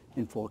much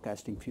in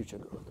forecasting future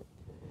growth.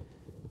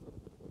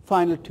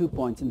 Final 2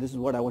 points, and this is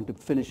what I want to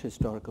finish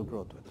historical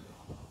growth with.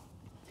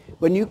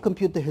 When you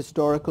compute the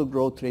historical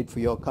growth rate for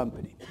your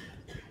company,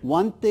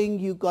 one thing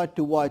you got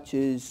to watch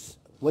is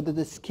whether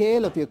the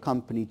scale of your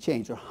company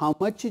changed or how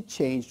much it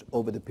changed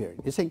over the period.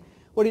 You're saying,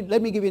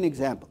 let me give you an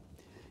example.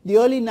 The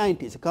early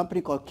 90s, a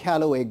company called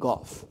Callaway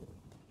Golf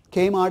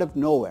came out of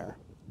nowhere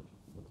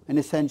and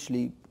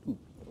essentially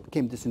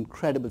became this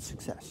incredible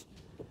success.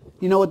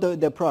 You know what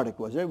their product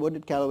was, right? What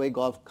did Callaway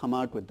Golf come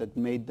out with that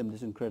made them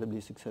this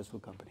incredibly successful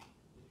company?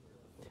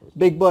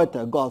 Big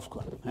Bertha golf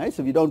club, right?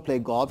 So if you don't play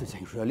golf, you say,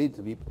 really?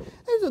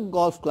 There's a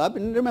golf club,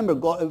 and remember,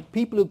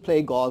 people who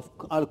play golf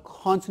are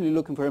constantly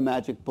looking for a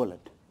magic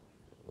bullet.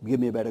 Give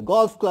me a better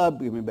golf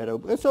club, give me a better...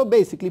 So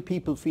basically,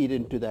 people feed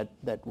into that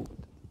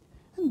movement.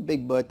 And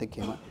Big Bertha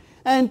came out.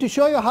 And to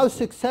show you how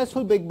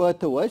successful Big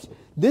Bertha was,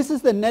 this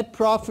is the net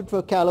profit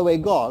for Callaway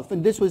Golf,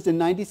 and this was in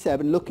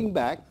 97. Looking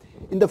back,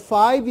 in the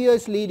 5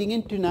 years leading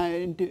into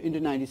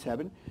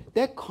 97,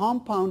 their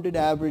compounded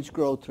average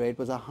growth rate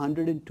was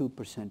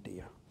 102% a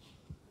year.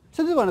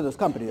 So this is one of those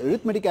companies,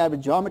 arithmetic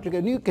average, geometric,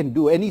 and you can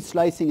do any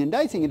slicing and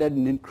dicing. It had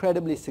an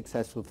incredibly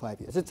successful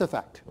 5 years. It's a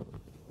fact.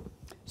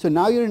 So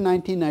now you're in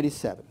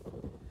 1997,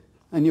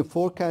 and you're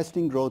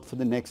forecasting growth for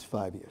the next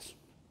 5 years.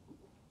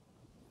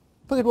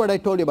 Forget what I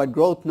told you about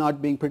growth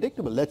not being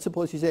predictable. Let's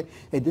suppose you say,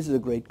 hey, this is a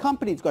great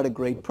company, it's got a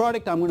great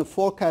product, I'm going to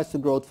forecast the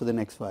growth for the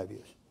next 5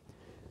 years.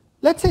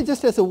 let's say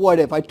just as a what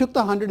if, I took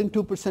the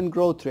 102%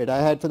 growth rate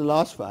I had for the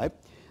last 5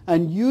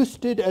 and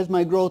used it as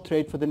my growth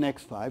rate for the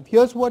next 5.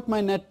 Here's what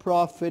my net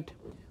profit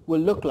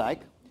will look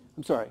like,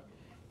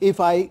 if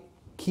I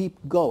keep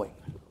going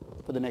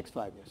for the next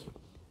 5 years.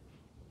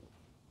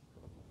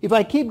 If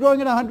I keep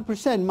growing at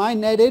 100%, my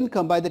net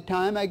income by the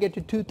time I get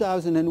to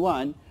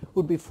 2001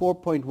 would be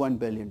 $4.1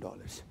 billion.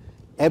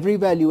 Every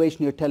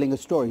valuation you're telling a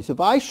story. So if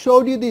I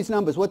showed you these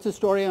numbers, what's the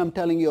story I'm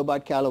telling you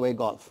about Callaway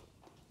Golf?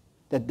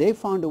 That they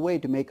found a way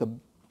to make a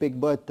big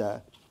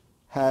Bertha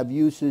have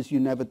uses you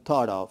never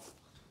thought of.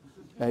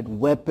 Right?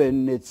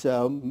 Weapon, it's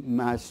a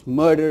mass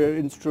murder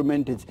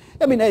instrument, it's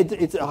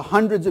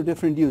hundreds of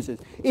different uses.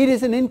 It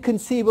is an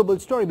inconceivable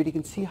story, but you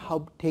can see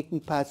how taking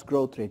past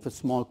growth rate for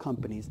small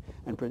companies.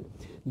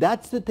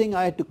 That's the thing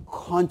I had to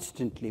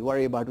constantly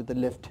worry about with the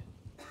lift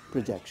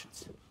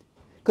projections.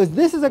 Because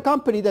this is a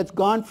company that's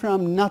gone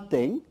from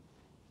nothing,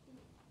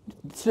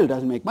 it still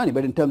doesn't make money,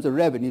 but in terms of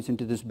revenues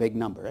into this big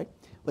number, right?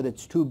 Whether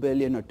it's 2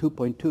 billion or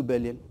 2.2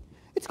 billion.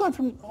 It's gone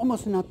from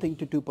almost nothing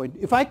to 2.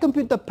 If I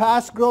compute the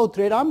past growth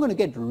rate, I'm going to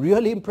get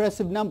really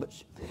impressive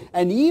numbers.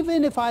 And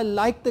even if I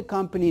like the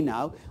company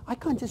now, I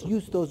can't just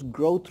use those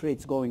growth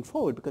rates going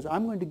forward because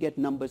I'm going to get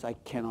numbers I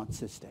cannot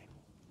sustain.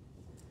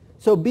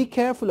 So be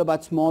careful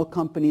about small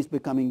companies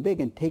becoming big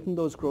and taking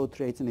those growth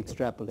rates and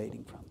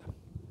extrapolating from them.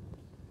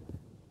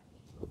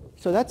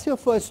 So that's your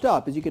first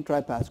stop, is you can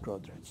try past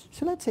growth rates.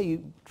 So let's say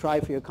you try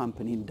for your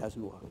company and it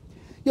doesn't work.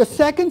 Your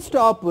second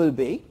stop will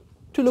be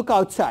to look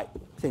outside.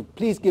 Say,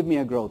 please give me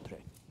a growth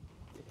rate.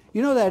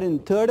 You know that in a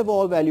third of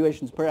all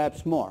valuations,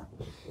 perhaps more,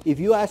 if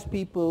you ask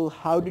people,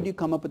 how did you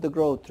come up with the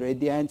growth rate,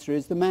 the answer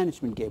is the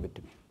management gave it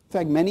to me. In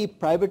fact, many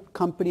private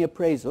company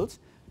appraisals,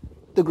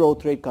 the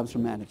growth rate comes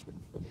from management.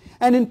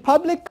 And in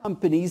public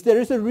companies, there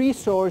is a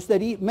resource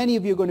that many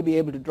of you are going to be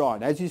able to draw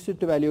on as you sit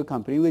to value a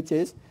company, which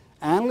is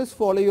analysts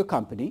follow your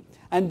company,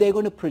 and they're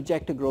going to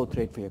project a growth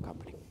rate for your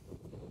company.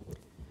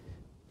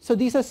 So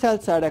these are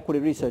sell-side equity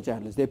research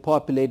analysts. They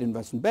populate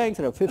investment banks.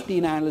 There are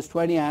 15 analysts,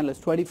 20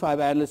 analysts, 25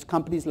 analysts.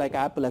 Companies like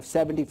Apple have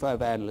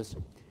 75 analysts.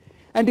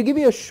 And to give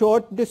you a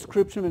short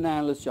description of an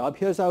analyst job,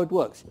 here's how it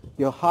works.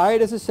 You're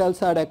hired as a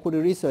sell-side equity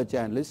research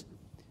analyst,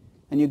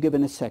 and you're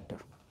given a sector.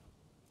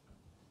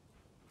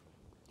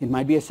 It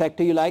might be a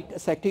sector you like, a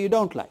sector you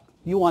don't like.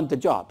 You want the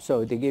job.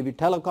 So they gave you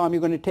telecom,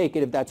 you're going to take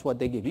it if that's what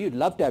they give you. You'd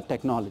love to have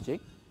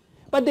technology.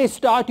 But they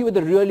start you with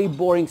the really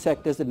boring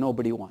sectors that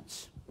nobody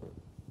wants.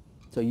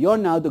 So you're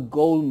now the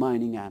gold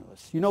mining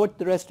analyst. You know what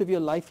the rest of your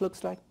life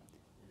looks like?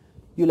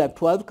 You'll have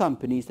 12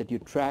 companies that you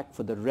track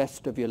for the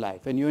rest of your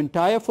life. And your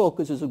entire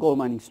focus is the gold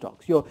mining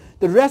stocks.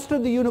 The rest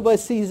of the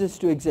universe ceases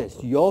to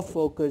exist. Your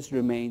focus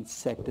remains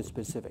sector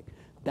specific.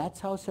 That's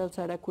how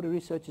sell-side equity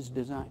research is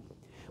designed.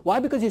 Why?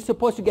 Because you're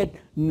supposed to get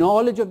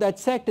knowledge of that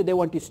sector. They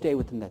want you to stay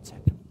within that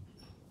sector.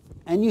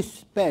 And you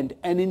spend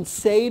an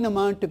insane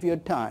amount of your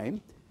time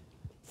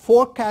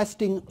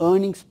forecasting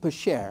earnings per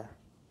share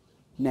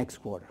next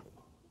quarter.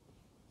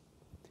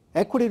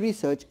 Equity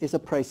research is a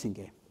pricing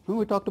game. Remember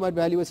we talked about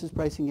value versus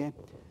pricing game?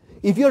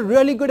 If you're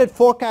really good at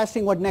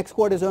forecasting what next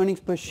quarter's earnings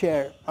per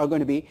share are going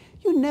to be,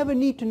 you never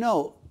need to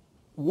know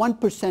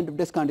 1% of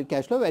discounted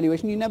cash flow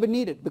valuation. You never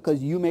need it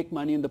because you make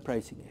money in the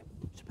pricing game.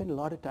 Spend a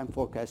lot of time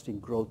forecasting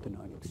growth in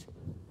earnings.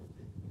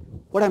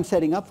 What I'm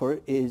setting up for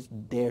is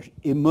they're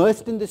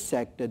immersed in the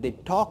sector. They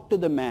talk to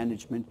the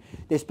management.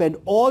 They spend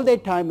all their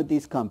time with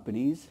these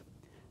companies.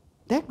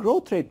 Their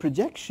growth rate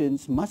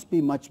projections must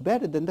be much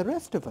better than the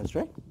rest of us,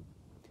 right?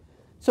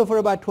 So for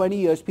about 20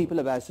 years, people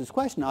have asked this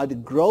question. Are the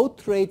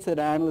growth rates that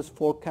analysts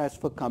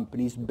forecast for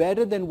companies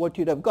better than what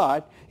you'd have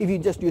got if you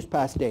just used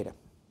past data?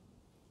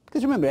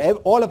 Because remember,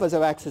 all of us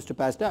have access to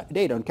past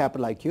data on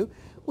Capital IQ.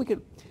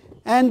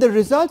 And the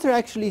results are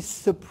actually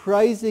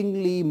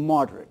surprisingly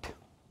moderate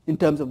in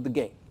terms of the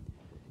gain.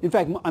 In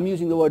fact, I'm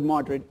using the word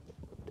moderate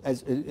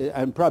as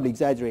I'm probably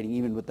exaggerating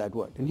even with that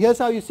word. And here's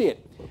how you see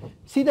it.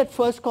 See that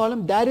first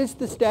column? That is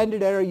the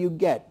standard error you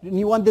get. And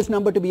you want this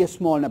number to be a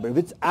small number. If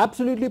it's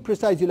absolutely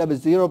precise, you'll have a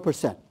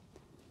 0%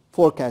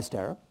 forecast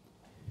error.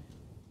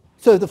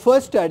 So the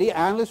first study,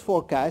 analyst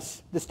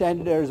forecasts, the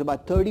standard error is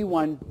about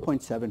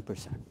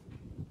 31.7%.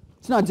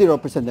 It's not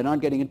 0%. They're not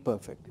getting it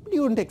perfect. But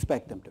you wouldn't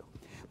expect them to.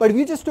 But if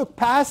you just took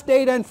past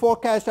data and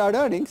forecast out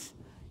earnings,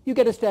 you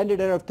get a standard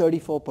error of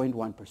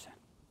 34.1%.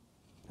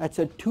 That's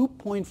a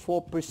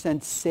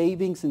 2.4%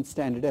 savings in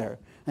standard error.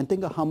 And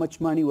think of how much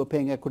money we're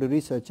paying equity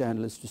research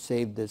analysts to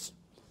save this.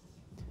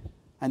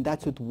 And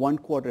that's with 1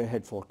 quarter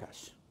ahead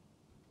forecast.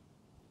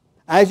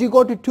 As you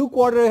go to 2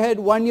 quarter ahead,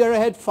 1 year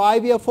ahead,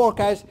 5-year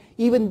forecast,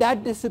 even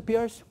that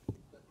disappears.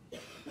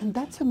 And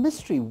that's a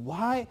mystery.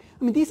 Why?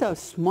 I mean, these are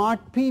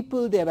smart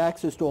people. They have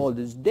access to all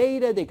this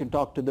data. They can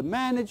talk to the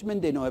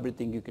management. They know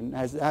everything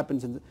as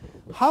happens.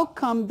 How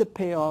come the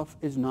payoff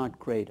is not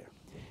greater?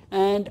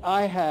 And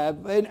I have,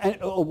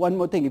 one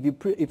more thing,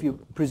 if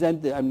you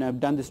present, I mean, I've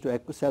done this to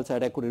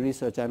sell-side equity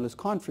research analyst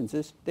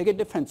conferences, they get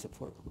defensive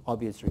for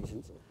obvious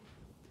reasons.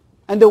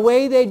 And the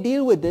way they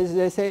deal with this is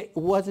they say, it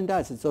wasn't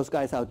us, it's those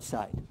guys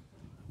outside.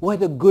 We're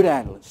the good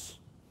analysts.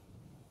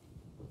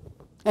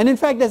 And in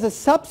fact, there's a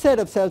subset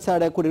of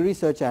sell-side equity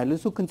research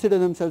analysts who consider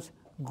themselves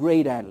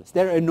great analysts.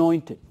 They're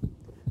anointed.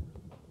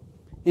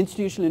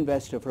 Institutional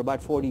investor for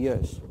about 40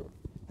 years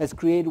has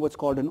created what's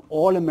called an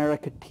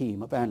all-America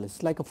team of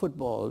analysts, like a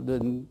football,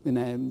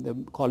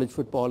 the college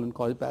football and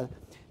college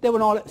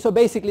basketball. So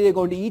basically they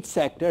go into each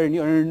sector and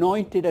you're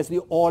anointed as the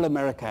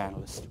all-America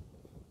analyst.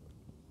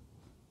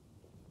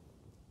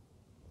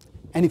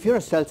 And if you're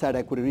a sell-side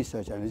equity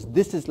research analyst,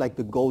 this is like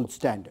the gold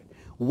standard.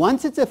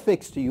 Once it's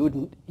affixed to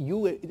you,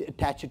 you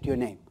attach it to your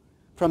name.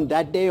 From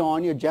that day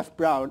on, you're Jeff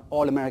Brown,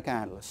 all-America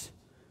analyst.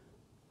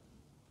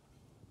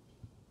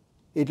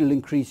 It'll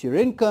increase your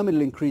income,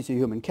 it'll increase your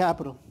human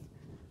capital.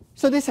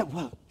 So they said,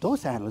 well,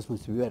 those analysts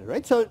must be better,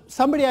 right? So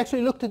somebody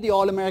actually looked at the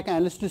all-America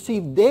analysts to see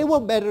if they were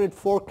better at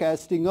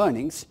forecasting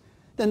earnings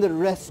than the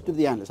rest of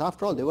the analysts.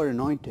 After all, they were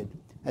anointed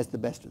as the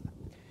best of them.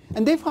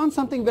 And they found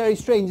something very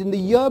strange. In the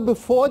year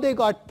before they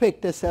got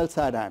picked as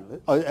sell-side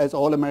analysts, or as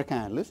all-America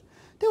analysts,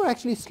 they were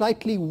actually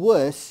slightly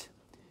worse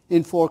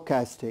in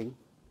forecasting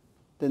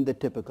than the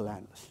typical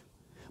analysts.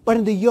 But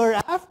in the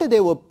year after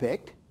they were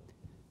picked,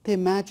 they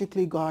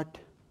magically got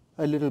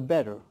a little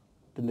better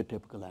than the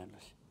typical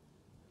analysts.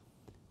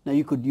 Now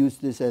you could use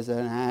this as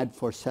an ad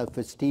for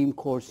self-esteem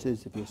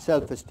courses. If your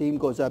self-esteem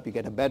goes up, you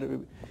get a better.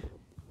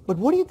 But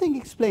what do you think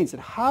explains it?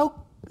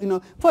 How,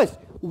 first,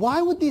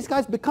 why would these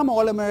guys become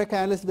all-America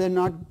analysts if they're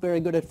not very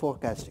good at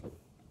forecasting?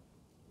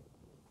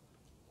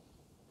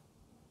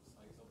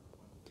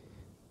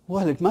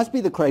 Well, it must be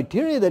the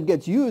criteria that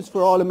gets used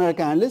for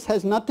all-America analysts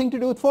has nothing to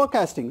do with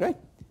forecasting, right?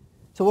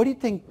 So what do you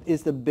think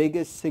is the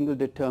biggest single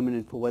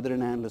determinant for whether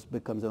an analyst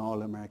becomes an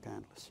all-America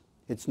analyst?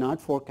 It's not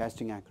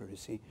forecasting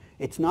accuracy.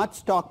 It's not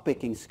stock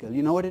picking skill.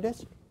 You know what it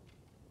is?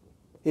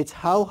 It's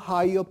how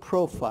high your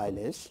profile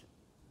is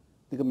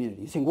in the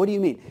community. You're saying, what do you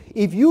mean?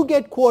 If you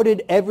get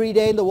quoted every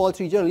day in the Wall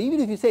Street Journal, even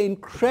if you say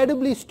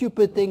incredibly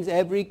stupid things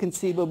every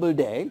conceivable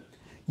day,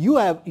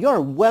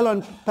 you're well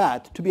on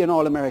path to be an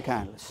all-America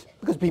analyst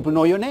because people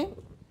know your name.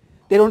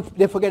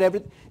 They forget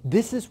everything.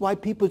 This is why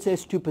people say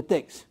stupid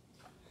things.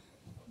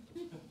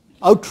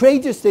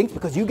 Outrageous things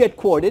because you get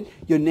quoted,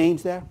 your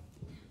name's there.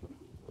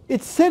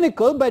 It's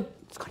cynical, but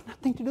it's got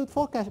nothing to do with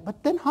forecasting.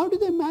 But then how do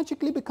they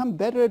magically become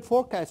better at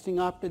forecasting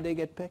after they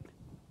get picked?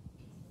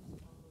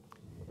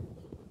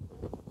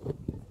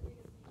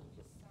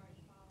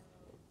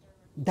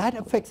 That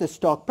affects the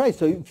stock price.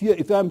 So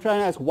if I'm trying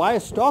to ask why a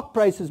stock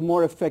price is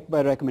more affected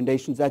by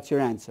recommendations, that's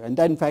your answer. And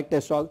that in fact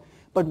their stock.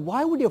 But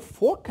why would your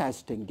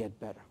forecasting get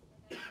better?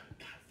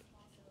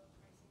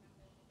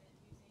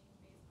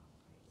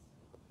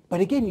 But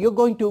again, you're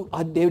going to,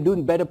 they're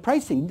doing better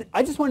pricing.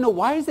 I just want to know,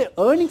 why is their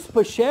earnings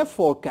per share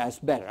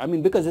forecast better? I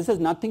mean, because this has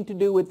nothing to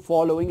do with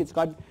following. It's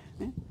got,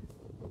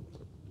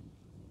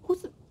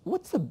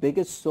 what's the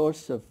biggest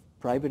source of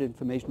private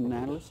information in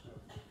analysts?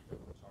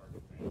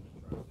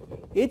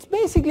 It's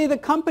basically the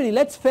company.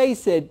 Let's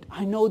face it,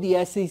 I know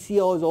the SEC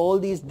owes all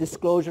these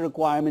disclosure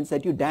requirements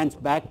that you dance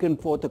back and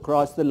forth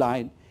across the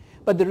line.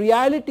 But the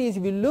reality is,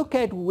 if you look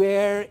at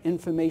where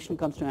information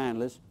comes to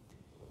analysts,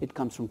 it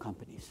comes from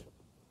companies.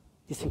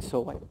 You think, so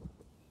what?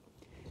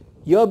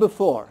 Year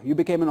before, you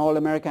became an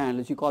all-America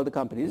analyst, you called the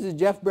company. This is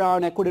Jeff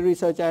Brown, equity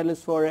research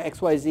analyst for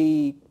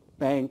XYZ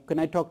Bank. Can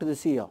I talk to the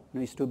CEO?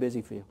 No, he's too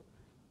busy for you.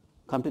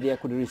 Come to the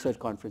equity research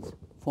conference.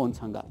 Phones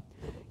hung up.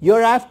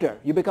 Year after,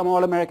 you become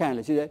all-America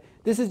analyst. You say,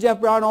 this is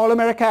Jeff Brown,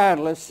 all-America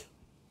analyst.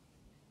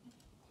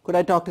 Could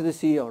I talk to the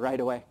CEO right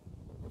away?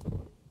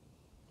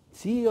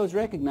 CEOs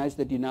recognize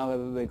that you now have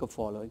a bigger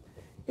following.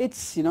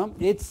 It's,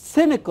 it's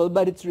cynical,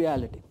 but it's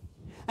reality.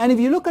 And if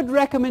you look at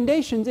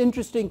recommendations,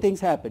 interesting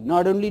things happen.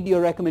 Not only do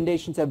your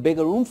recommendations have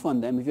bigger oomph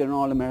on them if you're an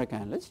all-America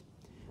analyst,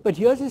 but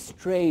here's a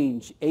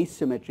strange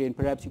asymmetry, and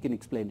perhaps you can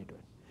explain it to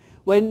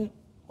it.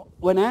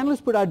 When analysts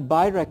put out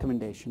buy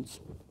recommendations,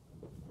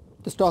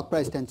 the stock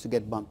price tends to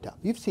get bumped up.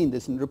 You've seen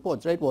this in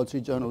reports, right? Wall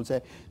Street Journal will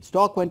say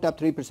stock went up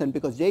 3%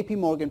 because JP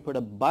Morgan put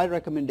a buy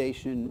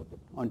recommendation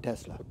on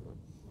Tesla.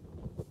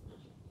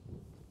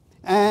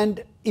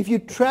 And if you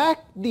track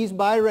these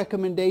buy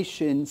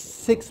recommendations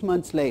 6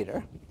 months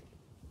later,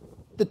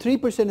 the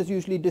 3% is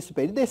usually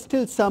dissipated. There's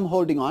still some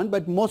holding on,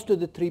 but most of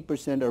the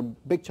 3% or a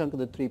big chunk of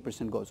the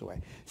 3% goes away.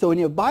 So when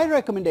you buy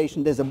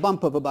recommendation, there's a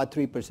bump of about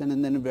 3%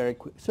 and then a very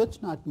quick. So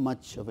it's not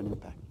much of an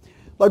impact.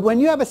 But when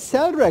you have a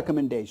sell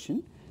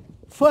recommendation,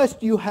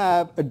 first you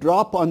have a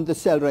drop on the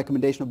sell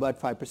recommendation of about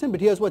 5%. But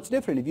here's what's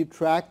different. If you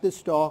track the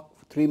stock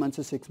 3 months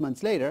or 6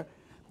 months later,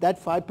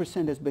 that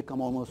 5% has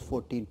become almost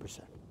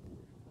 14%.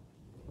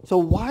 So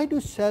why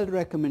do sell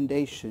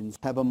recommendations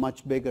have a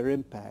much bigger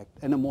impact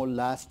and a more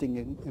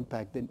lasting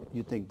impact than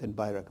you think than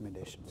buy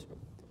recommendations?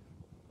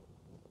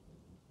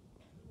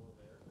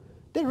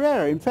 They're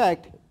rare. In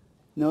fact,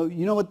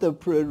 you know what the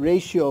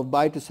ratio of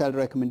buy to sell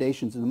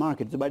recommendations in the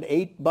market? It's about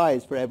 8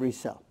 buys for every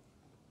sell.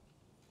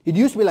 It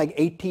used to be like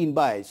 18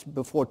 buys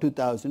before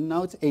 2000.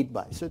 Now it's 8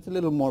 buys. So it's a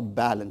little more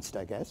balanced,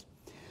 I guess.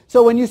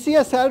 So when you see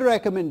a sell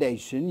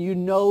recommendation, you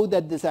know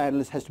that this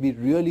analyst has to be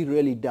really,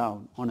 really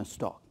down on a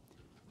stock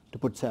to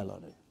put sell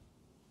on it.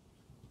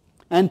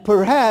 And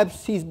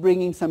perhaps he's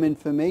bringing some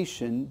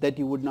information that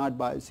you would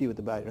not see with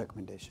the buy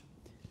recommendation.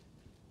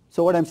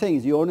 So what I'm saying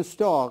is you own a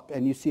stock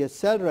and you see a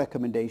sell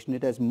recommendation,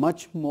 it has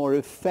much more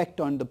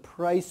effect on the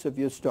price of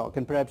your stock,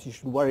 and perhaps you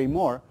should worry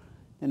more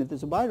than if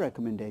there's a buy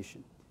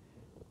recommendation,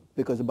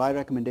 because the buy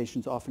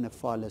recommendations often have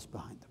far less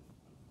behind them.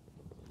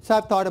 So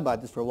I've thought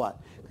about this for a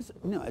while. Because,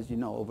 as you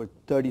know, over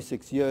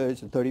 36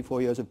 years or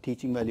 34 years of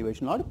teaching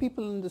valuation, a lot of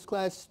people in this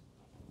class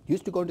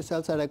used to go into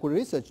sell-side equity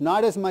research,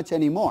 not as much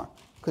anymore,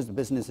 because the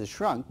business has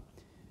shrunk.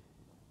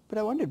 But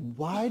I wondered,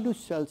 why do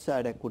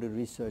sell-side equity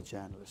research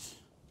analysts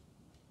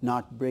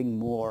not bring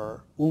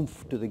more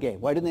oomph to the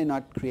game? Why do they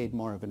not create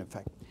more of an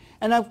effect?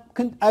 And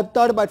I've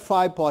thought about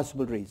 5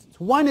 possible reasons.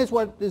 One is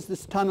what is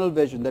this tunnel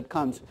vision that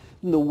comes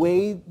from the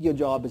way your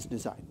job is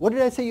designed. What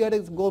did I say you had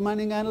as a gold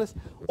mining analyst?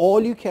 All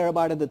you care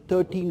about are the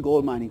 13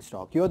 gold mining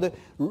stock.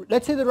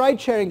 Let's say the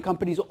ride-sharing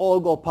companies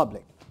all go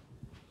public.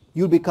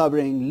 You'll be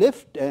covering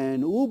Lyft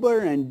and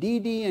Uber and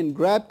Didi and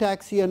Grab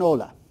Taxi and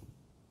Ola.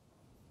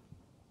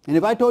 And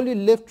if I told you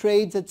Lyft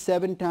trades at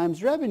 7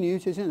 times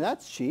revenues, you'd say,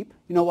 that's cheap.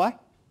 You know why?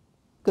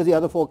 Because the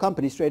other 4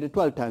 companies trade at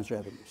 12 times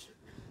revenues.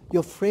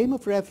 Your frame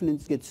of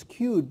reference gets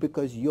skewed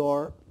because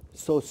you're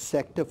so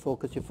sector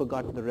focused, you've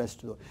forgotten the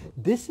rest of the.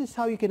 This is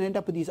how you can end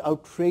up with these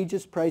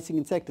outrageous pricing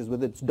in sectors,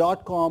 whether it's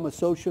 .com or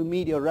social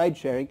media or ride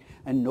sharing,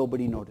 and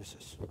nobody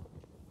notices.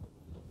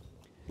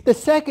 The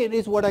second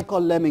is what I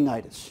call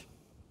lemmingitis.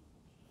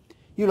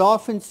 You'll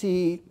often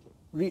see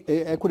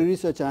equity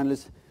research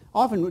analysts,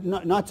 often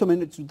not so many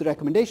with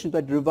recommendations,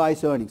 but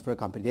revise earnings for a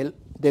company.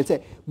 They'll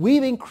say,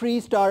 we've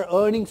increased our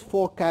earnings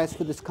forecast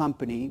for this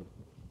company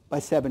by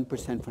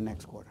 7% for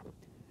next quarter.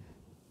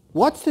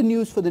 What's the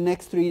news for the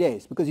next 3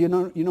 days? Because you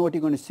know what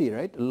you're going to see,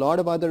 right? A lot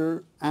of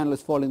other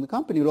analysts following the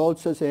company will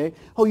also say,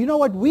 oh, you know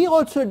what, we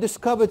also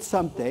discovered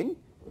something,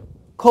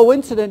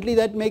 coincidentally,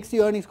 that makes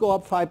the earnings go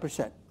up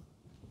 5%.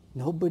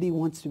 Nobody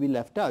wants to be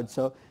left out.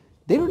 So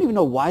they don't even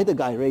know why the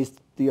guy raised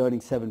the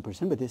earnings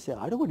 7%, but they say,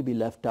 I don't want to be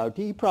left out.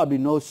 He probably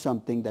knows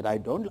something that I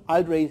don't.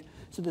 I'll raise.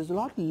 So there's a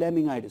lot of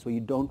lemmingitis where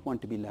you don't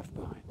want to be left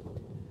behind.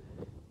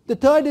 The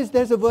third is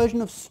there's a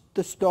version of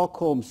the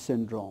Stockholm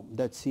Syndrome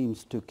that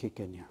seems to kick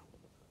in here.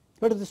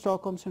 Heard of the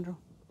Stockholm Syndrome?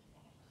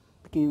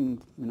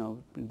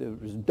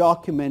 It was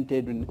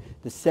documented in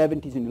the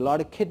 70s in a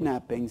lot of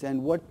kidnappings,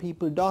 and what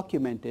people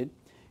documented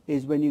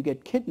is when you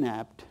get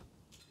kidnapped,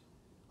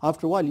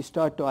 after a while you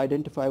start to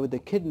identify with the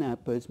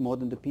kidnappers more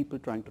than the people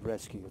trying to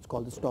rescue you. It's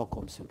called the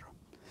Stockholm Syndrome.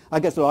 I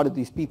guess a lot of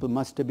these people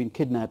must have been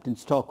kidnapped in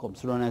Stockholm,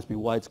 so don't ask me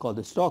why it's called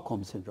the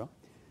Stockholm Syndrome.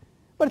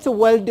 But it's a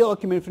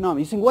well-documented phenomenon.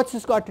 You think, what's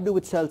this got to do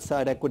with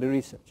sell-side equity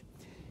research?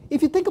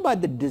 If you think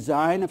about the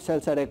design of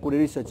sell-side equity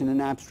research in an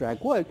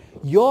abstract world,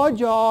 your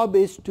job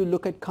is to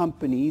look at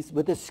companies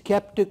with a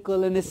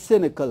skeptical and a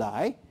cynical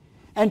eye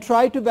and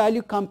try to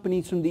value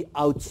companies from the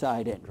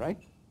outside in, right?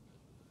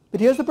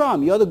 But here's the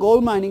problem. You're the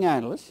gold mining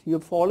analyst.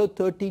 You've followed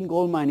 13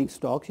 gold mining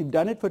stocks. You've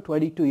done it for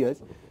 22 years.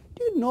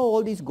 Do you know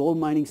all these gold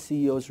mining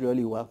CEOs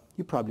really well?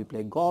 You probably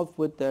play golf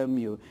with them.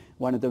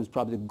 One of them is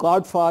probably the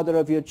godfather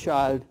of your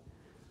child.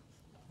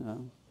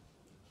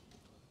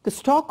 The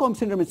Stockholm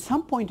Syndrome, at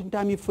some point in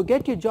time, you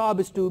forget your job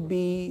is to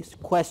be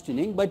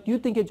questioning, but you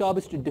think your job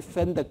is to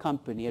defend the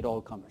company at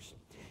all comers.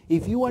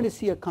 If you want to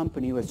see a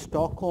company where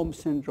Stockholm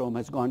Syndrome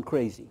has gone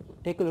crazy,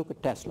 take a look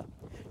at Tesla.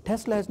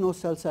 Tesla has no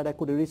sell-side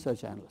equity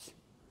research analysts.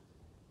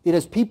 It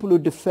has people who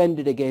defend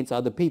it against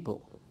other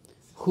people,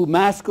 who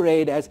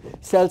masquerade as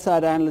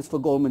sell-side analysts for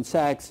Goldman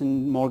Sachs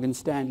and Morgan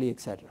Stanley,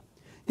 etc.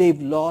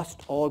 They've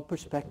lost all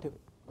perspective.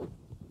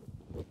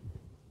 And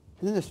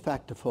then there's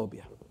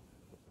factophobia.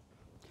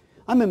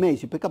 I'm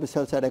amazed. You pick up a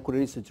sell-side equity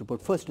research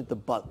report, first at the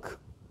bulk.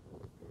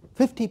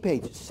 50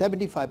 pages,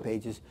 75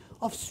 pages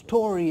of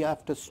story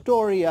after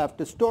story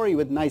after story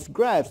with nice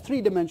graphs,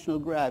 3-dimensional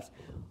graphs,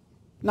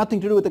 nothing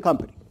to do with the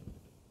company.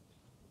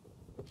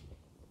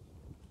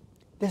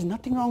 There's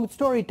nothing wrong with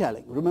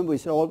storytelling. Remember, we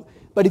said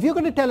but if you're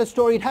going to tell a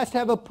story, it has to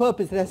have a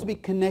purpose. It has to be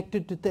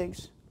connected to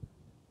things.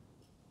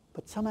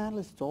 But some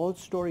analysts, it's all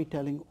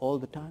storytelling all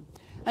the time.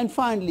 And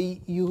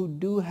finally, you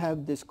do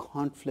have this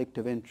conflict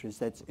of interest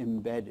that's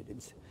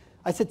embedded.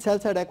 I said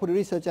sell-side equity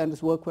research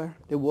analysts work where?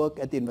 They work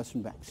at the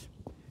investment banks.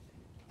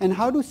 And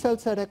how do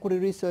sell-side equity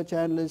research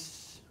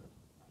analysts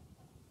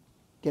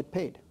get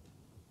paid?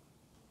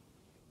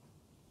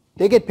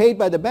 They get paid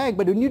by the bank,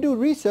 but when you do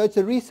research,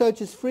 the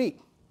research is free.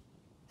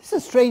 This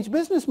is a strange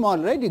business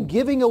model, right? You're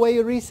giving away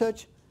your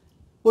research.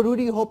 But what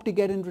do you hope to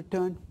get in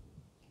return?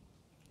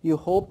 You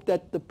hope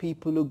that the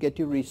people who get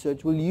your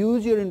research will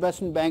use your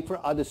investment bank for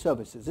other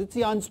services. It's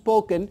the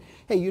unspoken,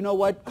 hey, you know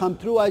what, come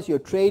through us, your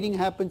trading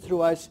happens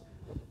through us.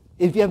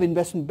 If you have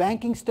investment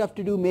banking stuff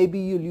to do, maybe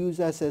you'll use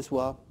us as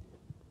well.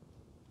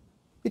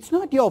 It's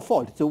not your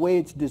fault, it's the way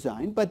it's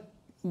designed, but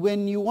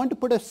when you want to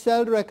put a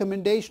sell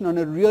recommendation on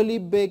a really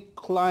big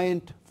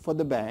client for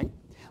the bank,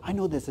 I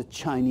know there's a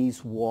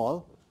Chinese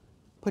wall,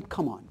 but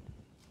come on.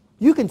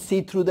 You can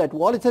see through that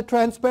wall. It's a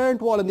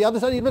transparent wall. On the other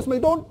side of the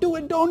investment bank, don't do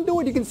it, don't do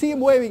it. You can see him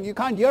waving. You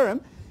can't hear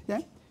him. Yeah?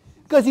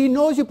 Because he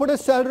knows you put a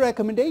sell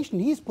recommendation,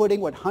 he's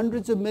putting what,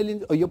 hundreds of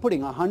millions, or you're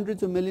putting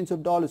hundreds of millions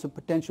of dollars of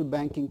potential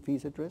banking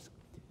fees at risk.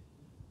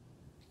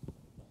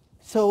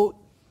 So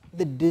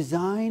the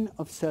design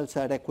of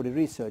sell-side equity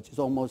research is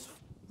almost,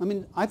 I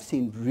mean, I've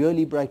seen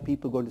really bright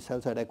people go into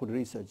sell-side equity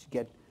research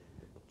get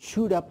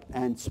chewed up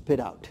and spit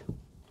out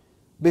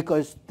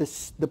because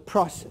the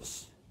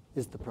process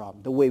is the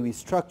problem, the way we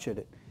structured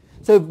it.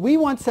 So if we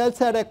want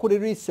sell-side equity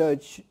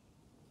research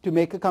to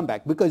make a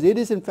comeback, because it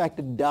is in fact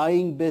a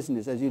dying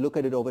business as you look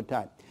at it over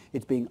time.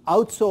 It's being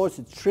outsourced,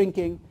 it's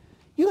shrinking.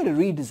 You got to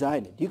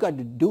redesign it. You got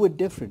to do it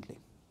differently.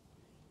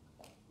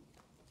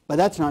 But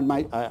that's not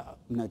my,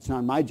 it's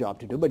not my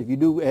job to do. But if you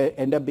do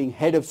end up being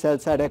head of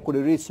sell-side equity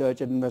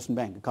research at an investment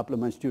bank, a couple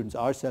of my students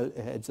are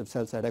heads of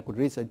sell-side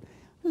equity research.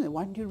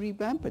 Why don't you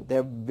revamp it?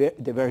 They're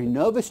very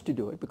nervous to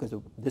do it because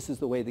this is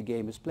the way the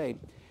game is played.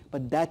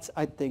 But that's,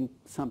 I think,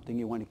 something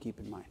you want to keep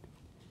in mind.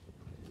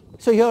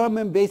 So here are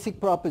my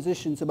basic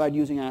propositions about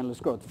using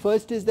analyst growth.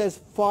 First is there's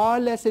far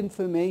less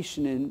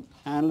information in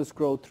analyst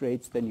growth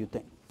rates than you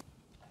think.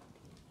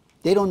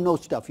 They don't know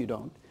stuff you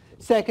don't.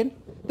 Second,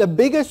 the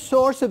biggest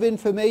source of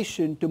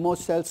information to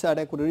most sell-side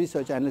equity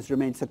research analysts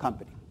remains the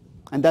company.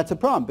 And that's a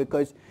problem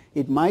because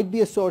it might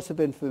be a source of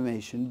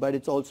information, but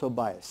it's also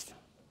biased.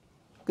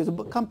 Because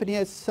a company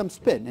has some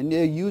spin, and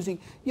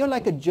you're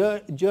like a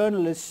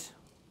journalist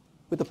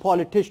with a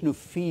politician who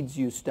feeds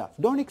you stuff.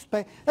 Don't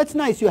expect, that's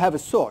nice you have a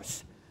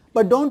source,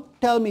 but don't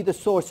tell me the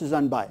source is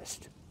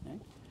unbiased. Right?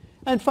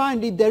 And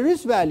finally, there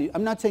is value.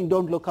 I'm not saying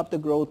don't look up the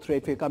growth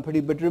rate for your company,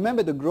 but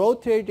remember the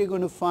growth rate you're going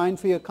to find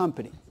for your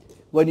company.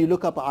 When you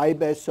look up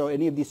IBES or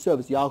any of these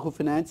services, Yahoo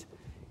Finance,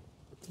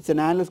 it's an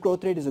analyst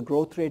growth rate is a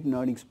growth rate in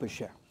earnings per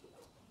share.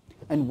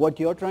 And what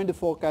you're trying to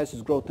forecast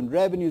is growth in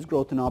revenues,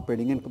 growth in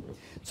operating income.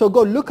 So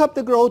go look up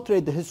the growth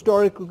rate, the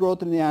historical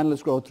growth and the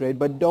analyst growth rate,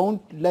 but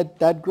don't let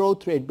that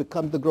growth rate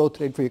become the growth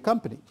rate for your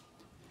company,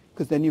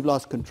 because then you've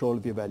lost control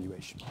of your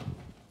valuation.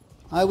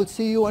 I will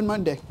see you on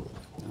Monday.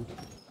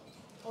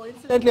 Oh,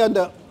 incidentally,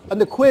 on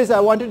the quiz, I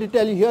wanted to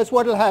tell you, here's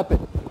what will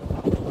happen.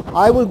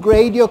 I will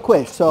grade your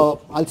quiz.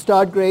 So I'll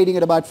start grading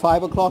at about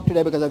 5 o'clock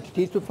today because I have to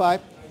teach to 5.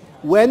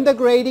 When the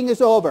grading is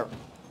over,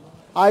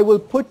 I will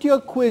put your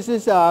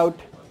quizzes out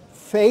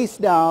face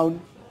down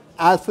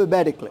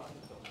alphabetically.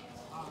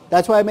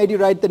 That's why I made you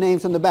write the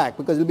names on the back,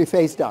 because it'll be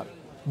face down.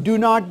 Do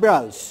not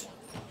browse.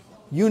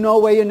 You know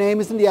where your name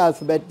is in the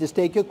alphabet. Just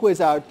take your quiz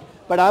out.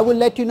 But I will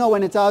let you know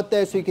when it's out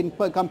there so you can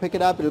come pick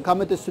it up. It'll come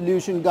with the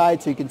solution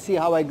guide so you can see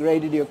how I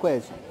graded your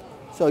quiz.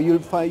 So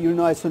you'll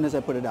know as soon as I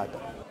put it out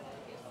there.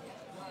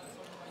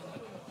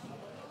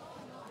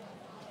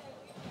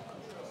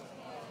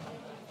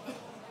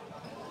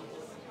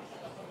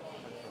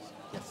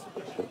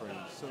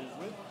 So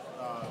with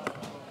a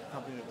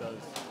company that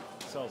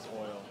sells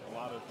oil, a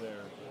lot of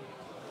their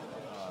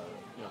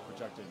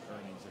projected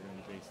earnings are going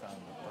to be based on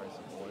the price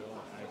of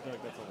oil. And I feel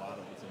like that's a lot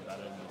of what's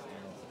embedded in these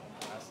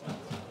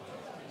estimates.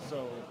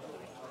 So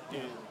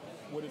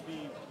would it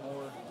be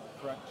more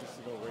correct just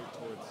to go right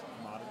towards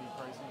commodity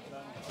pricing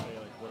then? Say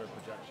like what are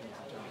projections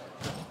in terms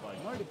of like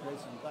commodity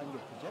pricing, you can't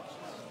get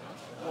projections.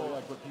 Well,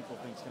 like what people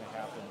think is going to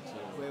happen to.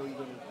 Where are you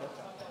going to get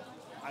that?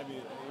 I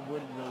mean, it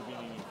wouldn't really be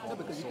any. No,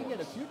 because you can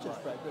get a futures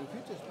price, but a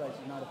futures price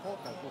is not a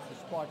forecast. It's the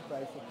spot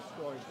price of the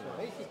storage. So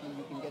basically,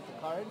 you can get the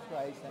current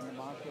price and the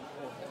market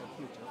for a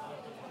future.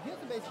 Here's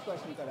the basic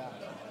question you got to ask: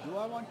 do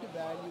I want to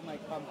value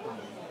my company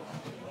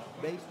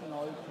based on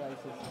oil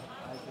prices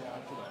as they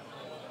are today,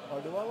 or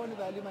do I want to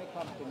value my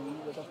company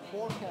with a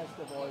forecast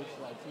of oil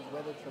prices,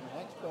 whether it's from an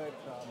expert,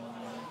 from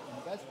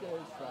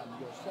investors, from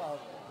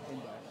yourself,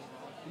 in there?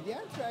 And the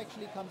answer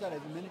actually comes out as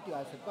the minute you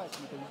ask the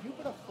question, because if you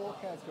put a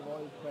forecast of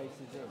oil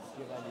prices in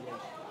your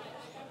valuation,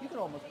 you can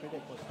almost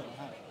predict what's going to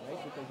happen, right?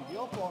 Because if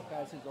your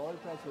forecast is oil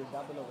price will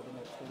double over the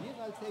next 10 years,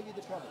 I'll save you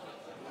the trouble.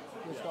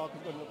 Your stock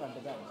is going to look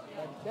undervalued.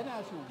 But then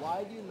I ask you,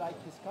 why do you like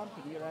this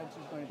company? Your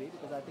answer is going to be,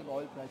 because I think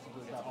oil prices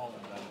will double.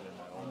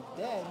 And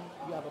then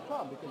you have a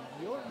problem, because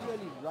if you're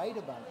really right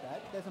about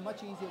that, there's a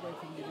much easier way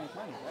for you to make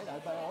money, right?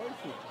 I'll buy oil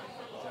futures.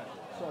 Exactly.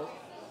 So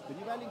when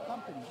you're valuing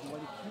companies, you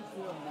want to keep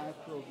your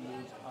macro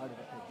views out of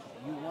the picture.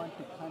 You want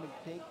to kind of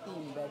take the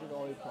embedded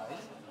oil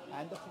price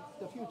and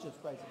the futures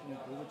price,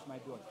 which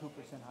might be 2%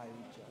 higher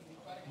each year.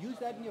 Use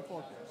that in your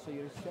forecast. So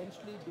you're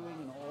essentially doing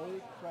an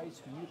oil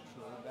price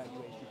neutral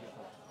valuation of your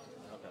forecast.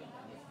 Okay.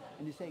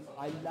 And you're saying,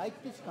 I like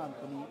this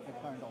company at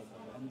current oil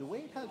price. And the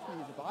way it helps me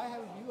is if I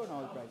have a view on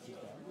oil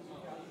prices there,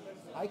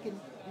 I can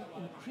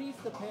increase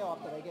the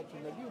payoff that I get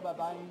from the view by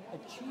buying a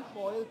cheap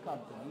oil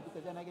company,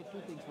 because then I get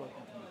two things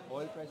working for me.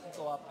 Oil prices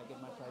go up, I get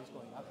my price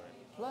going up,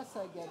 plus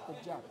I get the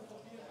jump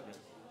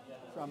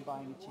from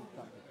buying a cheap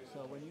company.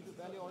 So when you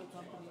value oil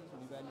companies,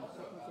 when you value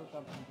cyclical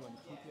companies, you want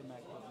to keep your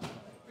macro.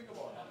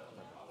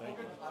 Thank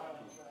you.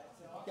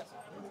 Yes.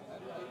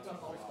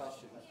 Quick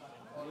question.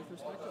 With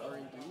respect to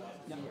R&D,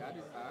 we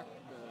added back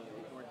the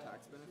ignored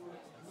tax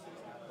benefits.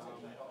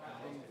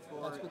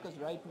 That's because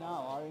right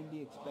now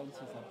R&D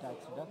expenses are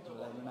tax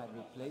deductible, and when I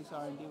replace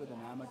R&D with an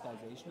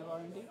amortization of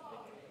R&D,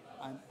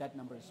 that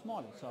number is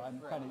smaller. So I'm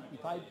kind of,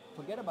 if I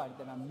forget about it,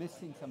 then I'm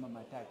missing some of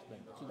my tax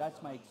benefits. So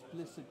that's my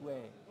explicit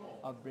way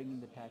of bringing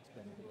the tax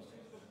benefits.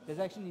 There's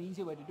actually an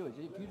easier way to do it.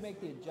 If you make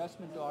the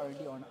adjustment to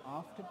R&D on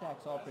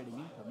after-tax operating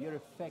income, you're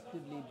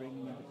effectively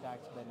bringing in the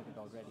tax benefit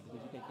already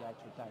because you take the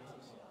actual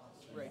taxes.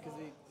 Right, because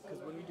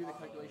when we do the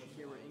calculation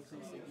here, we're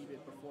increasing EBIT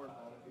before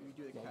we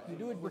do the Yeah, calculation. if you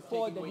do it we're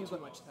before, taking then way you too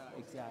got much tax.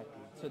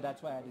 exactly. So that's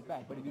why I added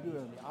back. But if you do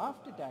it on the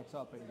after-tax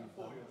operating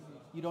income,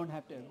 you don't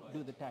have to do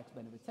the tax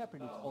benefit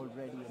separate. It's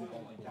already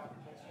embedded in.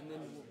 And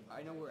then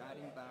I know we're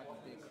adding back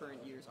the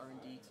current year's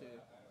R&D to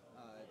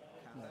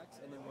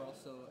capex, and then we're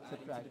also adding to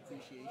Subtract.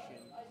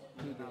 depreciation.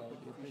 To the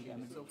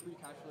depreciation. depreciation. So free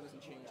cash flow doesn't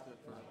change for the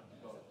firm.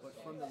 But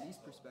from the lease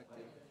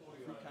perspective,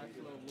 free cash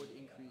flow would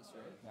increase,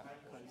 right? Yeah.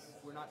 Because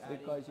we're not adding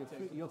Because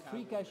to your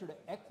free capital. cash flow to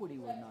equity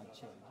will not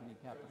change when you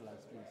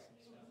capitalize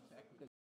leases.